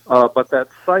 But that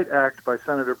SITE Act by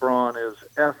Senator Braun is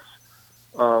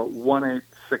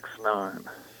S-1869.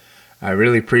 I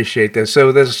really appreciate this.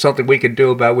 So this is something we could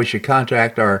do about. We should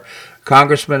contact our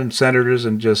congressmen and senators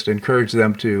and just encourage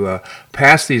them to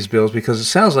pass these bills, because it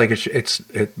sounds like it's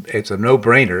a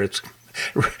no-brainer. It's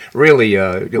really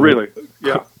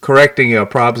correcting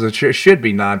problems that should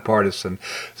be nonpartisan.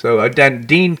 So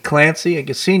Dean Clancy,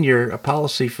 a senior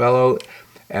policy fellow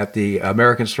at the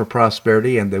Americans for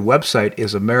Prosperity, and the website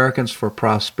is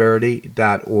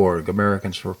americansforprosperity.org,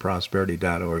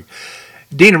 americansforprosperity.org.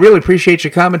 Dean, I really appreciate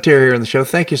your commentary here on the show.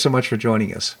 Thank you so much for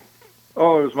joining us.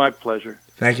 Oh, it was my pleasure.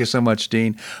 Thank you so much,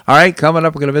 Dean. All right, coming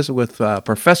up, we're going to visit with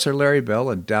Professor Larry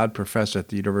Bell, endowed professor at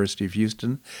the University of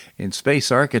Houston in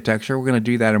space architecture. We're going to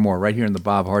do that and more right here in the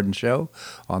Bob Harden Show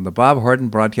on the Bob Harden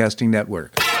Broadcasting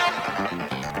Network.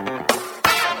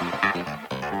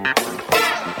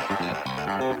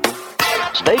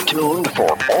 Stay tuned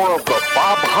for more of the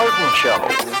Bob Harden Show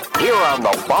here on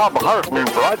the Bob Harden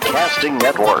Broadcasting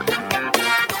Network.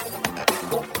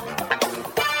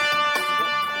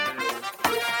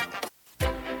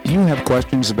 Do you have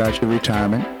questions about your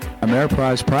retirement?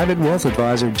 Ameriprise Private Wealth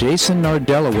Advisor Jason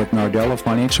Nardella with Nardella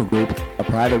Financial Group, a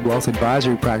private wealth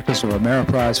advisory practice of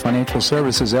Ameriprise Financial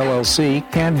Services, LLC,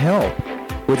 can help.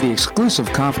 With the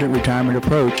exclusive Confident Retirement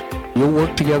approach, you'll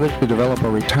work together to develop a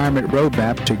retirement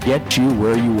roadmap to get you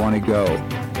where you want to go.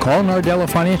 Call Nardella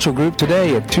Financial Group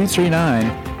today at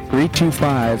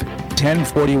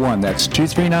 239-325-1041. That's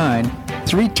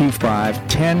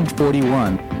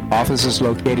 239-325-1041. Office is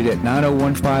located at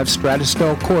 9015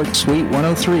 Stratusdale Court, Suite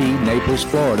 103, Naples,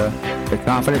 Florida. The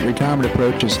Confident Retirement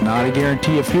approach is not a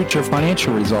guarantee of future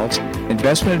financial results.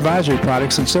 Investment advisory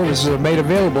products and services are made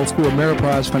available through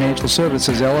Ameriprise Financial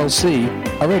Services, LLC,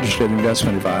 a registered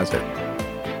investment advisor.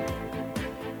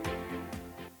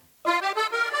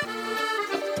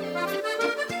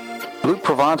 Blue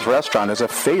Provence Restaurant is a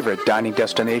favorite dining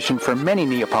destination for many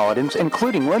Neapolitans,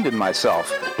 including Linda and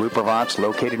myself. Blue Provence,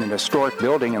 located in a historic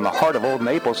building in the heart of Old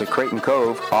Naples at Creighton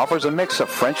Cove, offers a mix of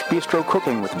French bistro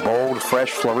cooking with bold,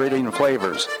 fresh Floridian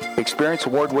flavors. Experience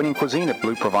award-winning cuisine at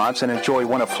Blue Provence and enjoy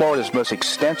one of Florida's most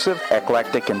extensive,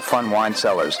 eclectic, and fun wine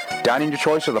cellars. Dining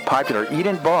choice are the popular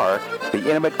Eden Bar, the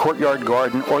intimate Courtyard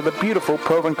Garden, or the beautiful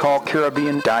Provencal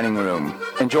Caribbean Dining Room.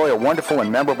 Enjoy a wonderful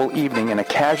and memorable evening in a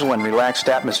casual and relaxed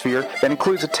atmosphere that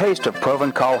includes a taste of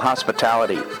Provencal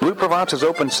hospitality. Blue Provence is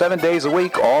open 7 days a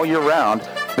week all year round.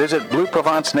 Visit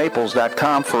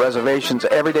BlueProvenceNaples.com for reservations,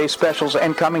 everyday specials,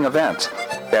 and coming events.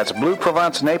 That's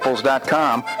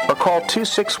BlueProvenceNaples.com or call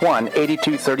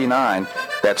 261-8239.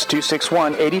 That's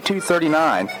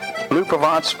 261-8239. Blue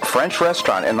Provence French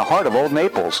Restaurant in the heart of Old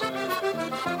Naples.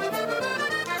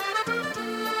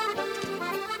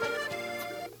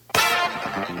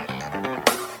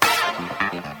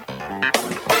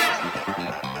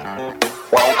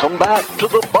 Welcome back to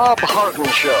the Bob Harden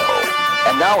Show.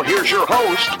 And now here's your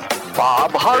host,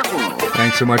 Bob Harden.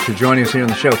 Thanks so much for joining us here on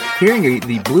the show. Hearing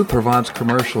the Blue Provence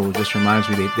commercial just reminds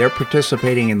me that they're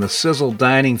participating in the Sizzle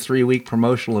Dining 3-week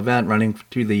promotional event running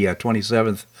to the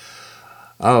 27th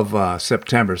of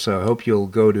September. So I hope you'll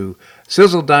go to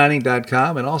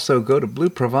sizzledining.com and also go to Blue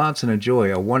Provence and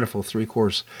enjoy a wonderful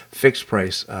 3-course fixed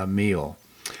price meal.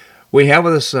 We have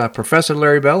with us Professor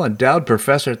Larry Bell, endowed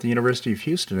professor at the University of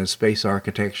Houston in space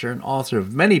architecture and author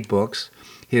of many books.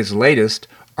 His latest,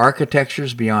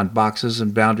 Architectures Beyond Boxes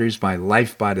and Boundaries, My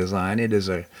Life by Design. It is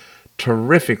a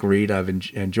terrific read. I've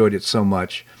enjoyed it so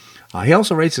much. He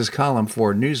also writes his column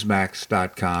for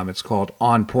Newsmax.com. It's called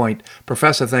On Point.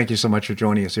 Professor, thank you so much for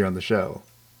joining us here on the show.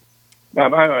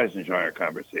 Bob, I always enjoy our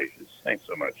conversations. Thanks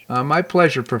so much. My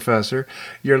pleasure, Professor.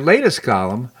 Your latest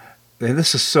column, and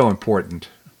this is so important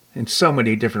in so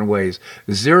many different ways,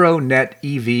 Zero Net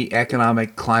EV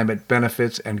Economic Climate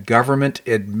Benefits and Government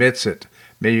Admits It.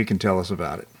 Maybe you can tell us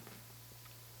about it.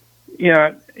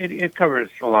 Yeah, it covers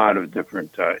a lot of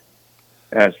different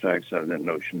aspects of the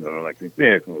notion of electric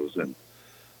vehicles. And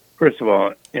first of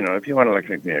all, if you want an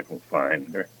electric vehicle, fine.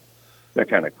 They're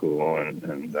kind of cool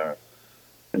and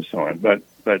so on. But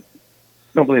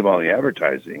don't believe all the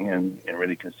advertising and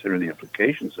really consider the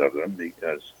implications of them,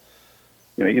 because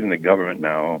even the government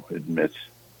now admits,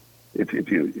 if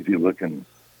you look in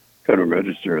Federal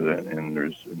Register and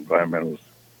there's environmental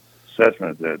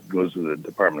assessment that goes with the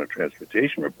Department of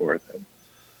Transportation report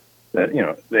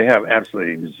that they have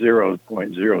absolutely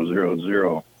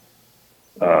 0.000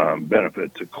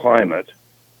 benefit to climate,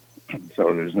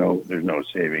 so there's no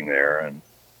saving there,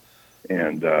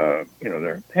 and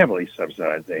they're heavily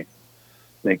subsidized.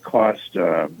 They cost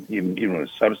even with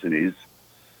subsidies,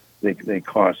 they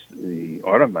cost the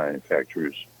auto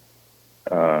manufacturers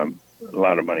a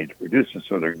lot of money to produce, and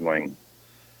so they're going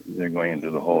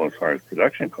into the hole as far as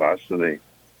production costs. So they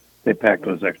pack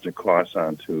those extra costs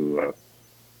onto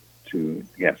to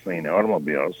gasoline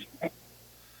automobiles.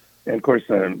 And of course,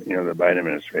 the Biden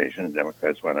administration and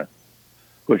Democrats want to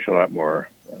push a lot more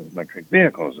electric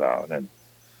vehicles out, and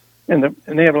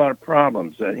they have a lot of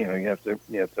problems that you have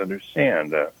to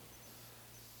understand.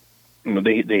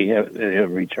 They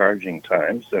have recharging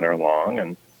times that are long,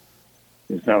 and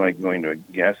it's not like going to a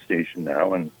gas station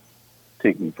now and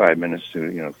taking 5 minutes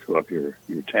to fill up your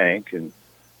tank, and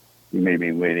you may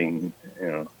be waiting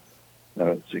a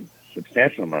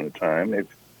substantial amount of time. If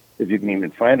you can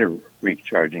even find a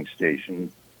recharging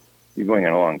station, you're going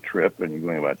on a long trip and you're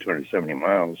going about 270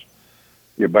 miles.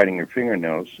 You're biting your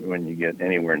fingernails when you get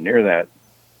anywhere near that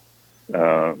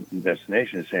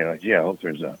destination, saying, like, "Gee, I hope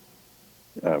there's a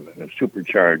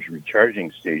supercharged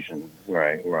recharging station where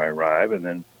I arrive," and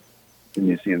then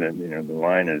you see that the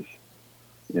line is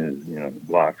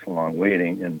blocks long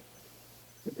waiting, and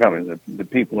probably the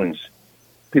people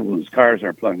whose cars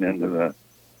are plugged into the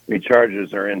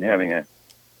recharges are in having a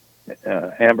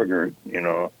hamburger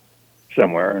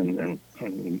somewhere, and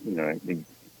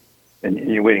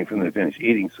you're waiting for them to finish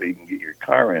eating so you can get your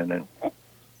car in,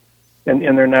 and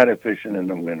they're not efficient in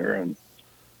the winter and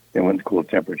when it's cool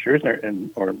temperatures,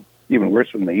 or even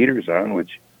worse when the heater's on,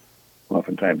 which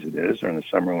oftentimes it is, or in the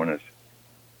summer when it's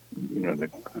the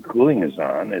cooling is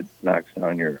on, it knocks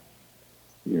down your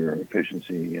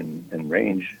efficiency and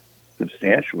range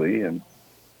substantially, and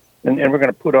we're going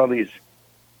to put all these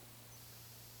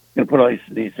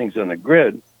things on the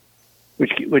grid,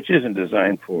 which isn't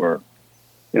designed for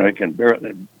it can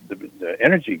barely, the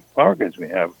energy power grids we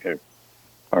have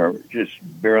are just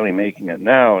barely making it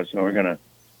now, so we're going to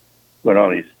put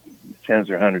all these tens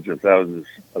or hundreds of thousands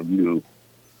of new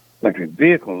electric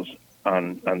vehicles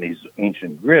on these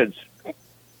ancient grids,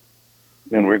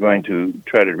 and we're going to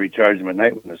try to recharge them at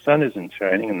night when the sun isn't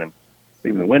shining and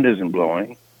even the wind isn't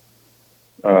blowing.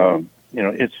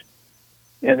 It's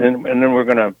and then we're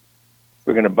going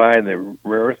to buy the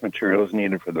rare earth materials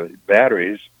needed for the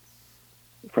batteries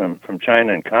from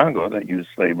China and Congo that use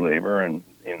slave labor and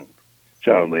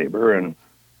child labor, and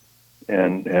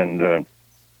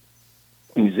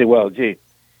you say, well, gee,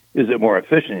 is it more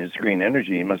efficient? It's green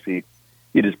energy. It must be.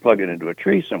 You just plug it into a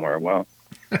tree somewhere. Well,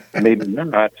 maybe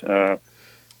not.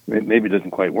 Maybe it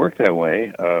doesn't quite work that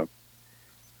way.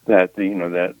 That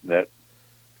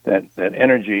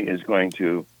energy is going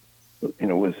to,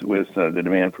 with the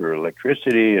demand for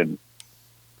electricity and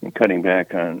cutting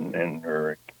back on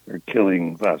or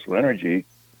killing fossil energy,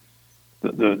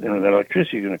 the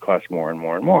electricity is going to cost more and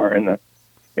more and more, and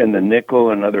the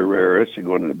nickel and other rare earths that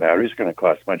go into the battery is going to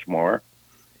cost much more.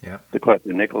 Yeah, the cost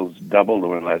of nickel's doubled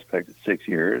over the last 6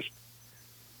 years,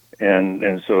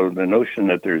 and so the notion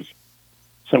that there's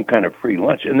some kind of free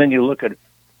lunch, and then you look at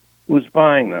who's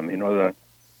buying them. The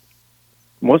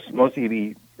most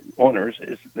EV owners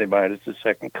they buy it as a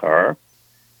second car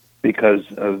because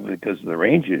of the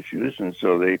range issues, and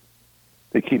so they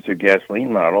keep their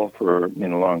gasoline model for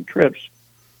long trips,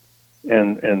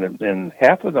 and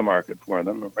half of the market for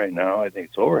them right now, I think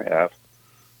it's over half,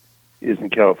 is in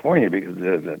California because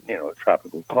of the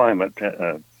tropical climate,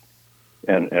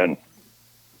 and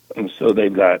so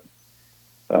they've got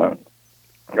a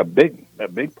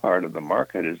big part of the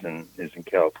market is in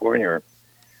California, or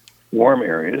warm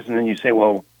areas, and then you say,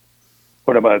 well,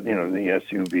 what about the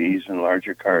SUVs and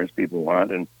larger cars people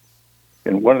want? And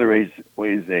one of the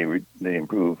ways they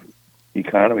improve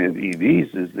economy of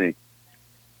EVs is they're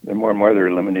more and more they're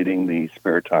eliminating the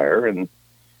spare tire, and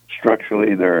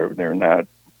structurally they're not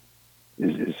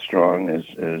as strong as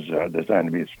designed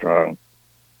to be as strong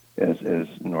as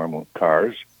normal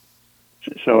cars.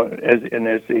 So as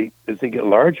they get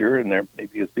larger, and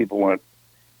because people want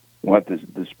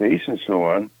the space and so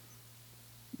on,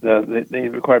 they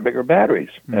require bigger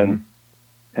batteries, and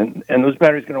those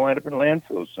batteries are going to wind up in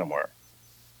landfills somewhere,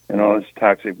 and all this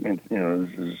toxic,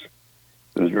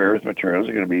 those rare earth materials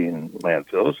are going to be in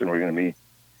landfills, and we're going to be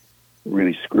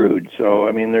really screwed. So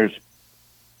I mean,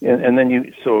 and then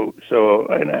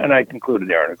and I concluded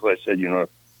the article. I said,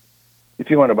 if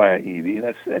you want to buy an EV,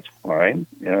 that's fine,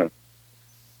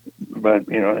 but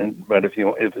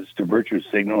if it's to virtue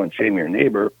signal and shame your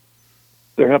neighbor,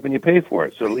 they're helping you pay for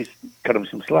it, so at least cut them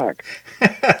some slack.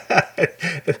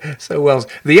 So, well,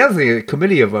 the other thing, the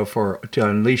Committee to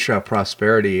Unleash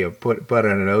Prosperity put on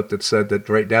a note that said that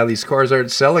right now these cars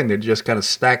aren't selling; they're just kind of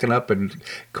stacking up in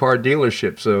car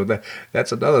dealerships. So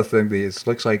that's another thing. It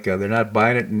looks like they're not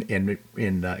buying it in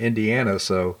Indiana.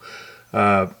 So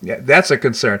that's a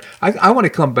concern. I want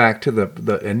to come back to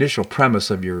the initial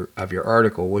premise of your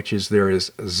article, which is there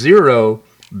is zero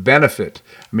benefit.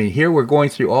 I mean, here we're going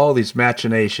through all these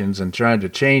machinations and trying to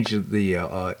change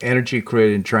the energy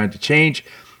grid and trying to change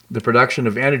the production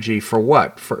of energy for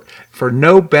what? For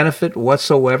no benefit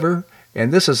whatsoever.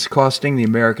 And this is costing the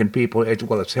American people.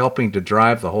 It's helping to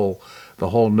drive the whole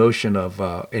notion of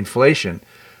inflation.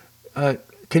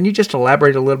 Can you just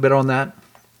elaborate a little bit on that?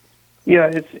 Yeah,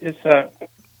 it's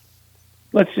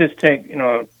let's just take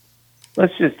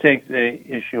the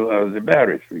issue of the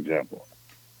batteries, for example.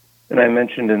 And I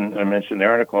mentioned in the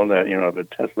article that the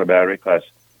Tesla battery costs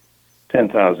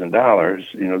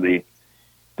 $10,000.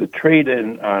 The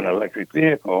trade-in on an electric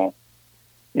vehicle,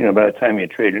 by the time you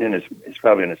trade it in, it's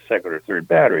probably in a second or third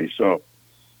battery. So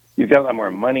you've got a lot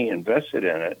more money invested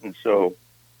in it, and so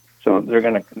they're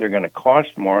gonna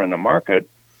cost more in the market.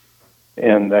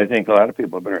 And I think a lot of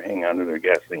people better hang on to their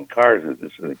gasoline cars if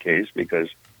this is the case, because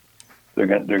they're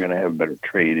gonna have a better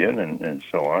trade-in and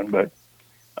so on. But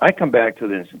I come back to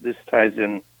this. This ties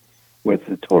in with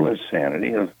the total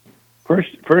insanity of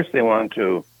first they want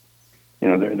to,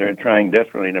 they're trying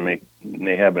desperately to make, and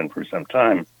they have been for some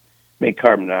time, make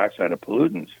carbon dioxide a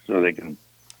pollutant so they can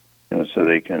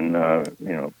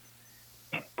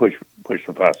push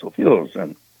the fossil fuels,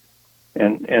 and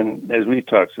as we've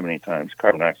talked so many times,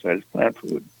 carbon dioxide is plant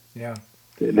food. Yeah,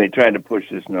 they tried to push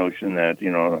this notion that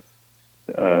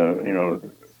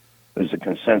there's a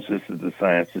consensus that the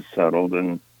science is settled,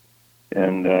 and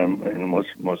most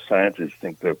scientists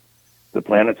think that the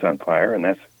planet's on fire, and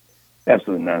that's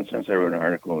absolute nonsense. I wrote an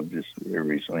article just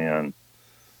recently on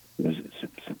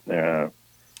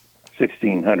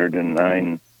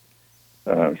 1,609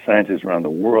 scientists around the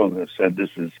world that have said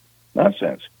this is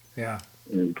nonsense. Yeah,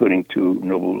 including 2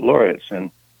 Nobel laureates,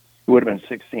 and it would have been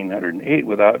 1,608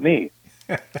 without me.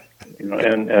 But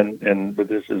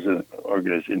this is an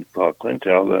organization called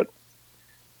Clintel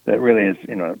that really is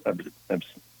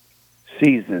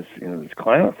sees this this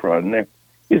climate fraud, and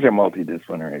these are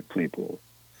multidisciplinary people.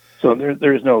 So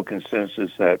there is no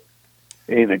consensus that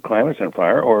A, that climate's on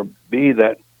fire, or B,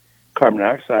 that carbon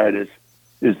dioxide is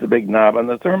the big knob on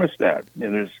the thermostat.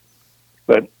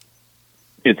 But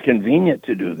it's convenient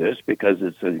to do this because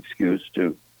it's an excuse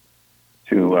to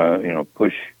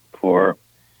push for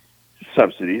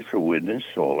subsidies for wind and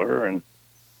solar, and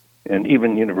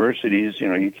even universities.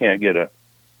 You can't get a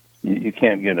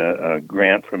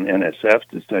grant from NSF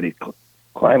to study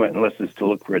climate unless it's to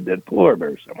look for a dead polar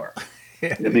bear somewhere,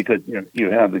 because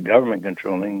you have the government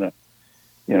controlling the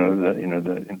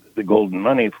golden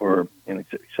money for,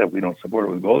 except we don't support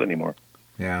it with gold anymore.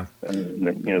 Yeah. We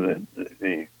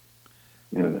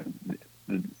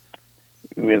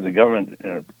have the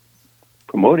government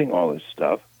promoting all this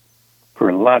stuff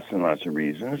for lots and lots of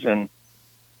reasons, and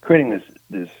creating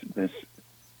this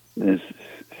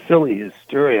silly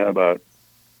hysteria about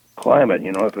climate.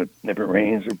 If it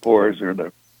rains or pours, or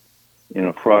the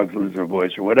frogs lose their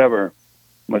voice or whatever, it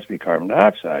must be carbon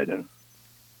dioxide, and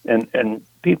I think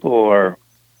people are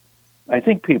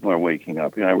waking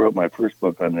up. I wrote my first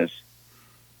book on this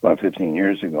about 15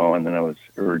 years ago, and then I was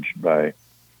urged by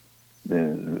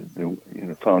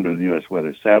the founder of the U.S.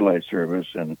 Weather Satellite Service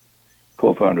and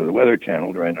co-founder of the Weather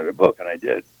Channel to write another book, and I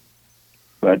did.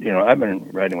 But I've been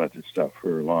writing about this stuff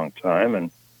for a long time, and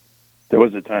there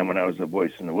was a time when I was a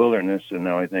voice in the wilderness, and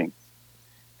now I think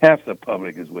half the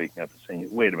public is waking up and saying,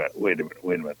 wait a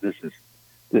minute, this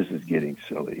is getting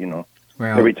silly, you know.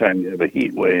 Well, every time you have a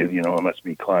heat wave, you know, it must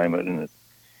be climate and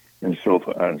so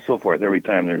forth. Every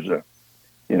time there's a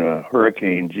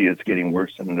hurricane, gee, it's getting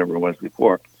worse than it ever was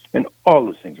before. And all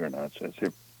those things are nonsense.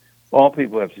 All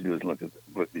people have to do is look at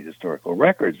the historical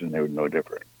records, and they would know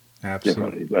differently.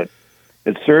 But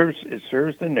it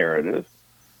serves the narrative,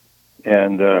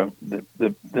 and the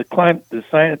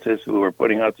scientists who are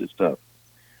putting out this stuff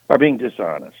are being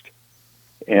dishonest.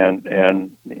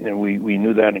 And we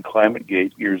knew that in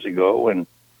ClimateGate years ago, and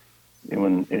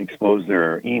when it exposed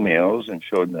their emails and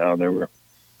showed how they were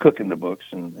cooking the books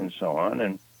and so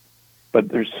on. But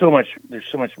there's so much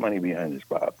money behind this,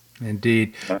 Bob.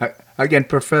 Indeed. Again,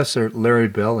 Professor Larry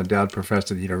Bell, endowed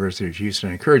professor at the University of Houston,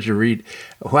 I encourage you to read.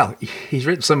 Well, he's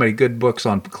written so many good books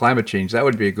on climate change. That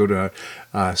would be a good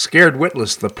Scared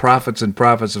Witless, The Prophets and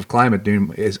Profits of Climate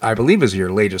Doom, I believe is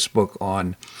your latest book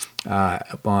on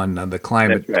the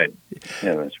climate. That's right.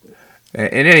 Yeah, that's right.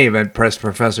 In any event,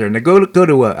 Professor, and go to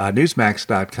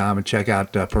Newsmax.com and check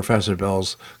out Professor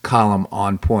Bell's column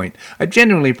On Point. I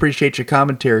genuinely appreciate your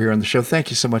commentary here on the show. Thank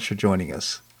you so much for joining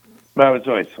us. That was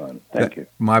always fun. Thank you.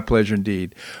 My pleasure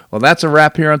indeed. Well, that's a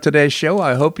wrap here on today's show.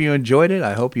 I hope you enjoyed it.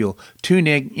 I hope you'll tune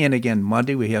in again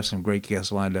Monday. We have some great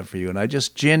guests lined up for you. And I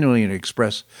just genuinely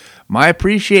express my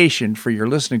appreciation for your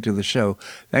listening to the show.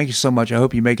 Thank you so much. I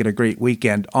hope you make it a great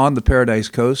weekend on the Paradise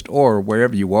Coast or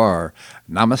wherever you are.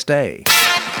 Namaste.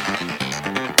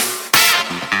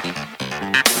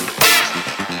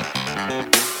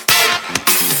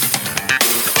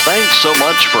 Thanks so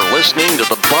much for listening to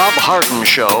The Bob Harden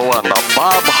Show on the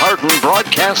Bob Harden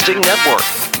Broadcasting Network.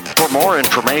 For more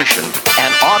information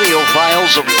and audio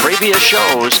files of previous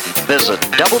shows, visit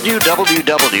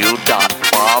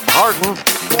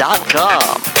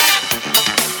www.bobharden.com.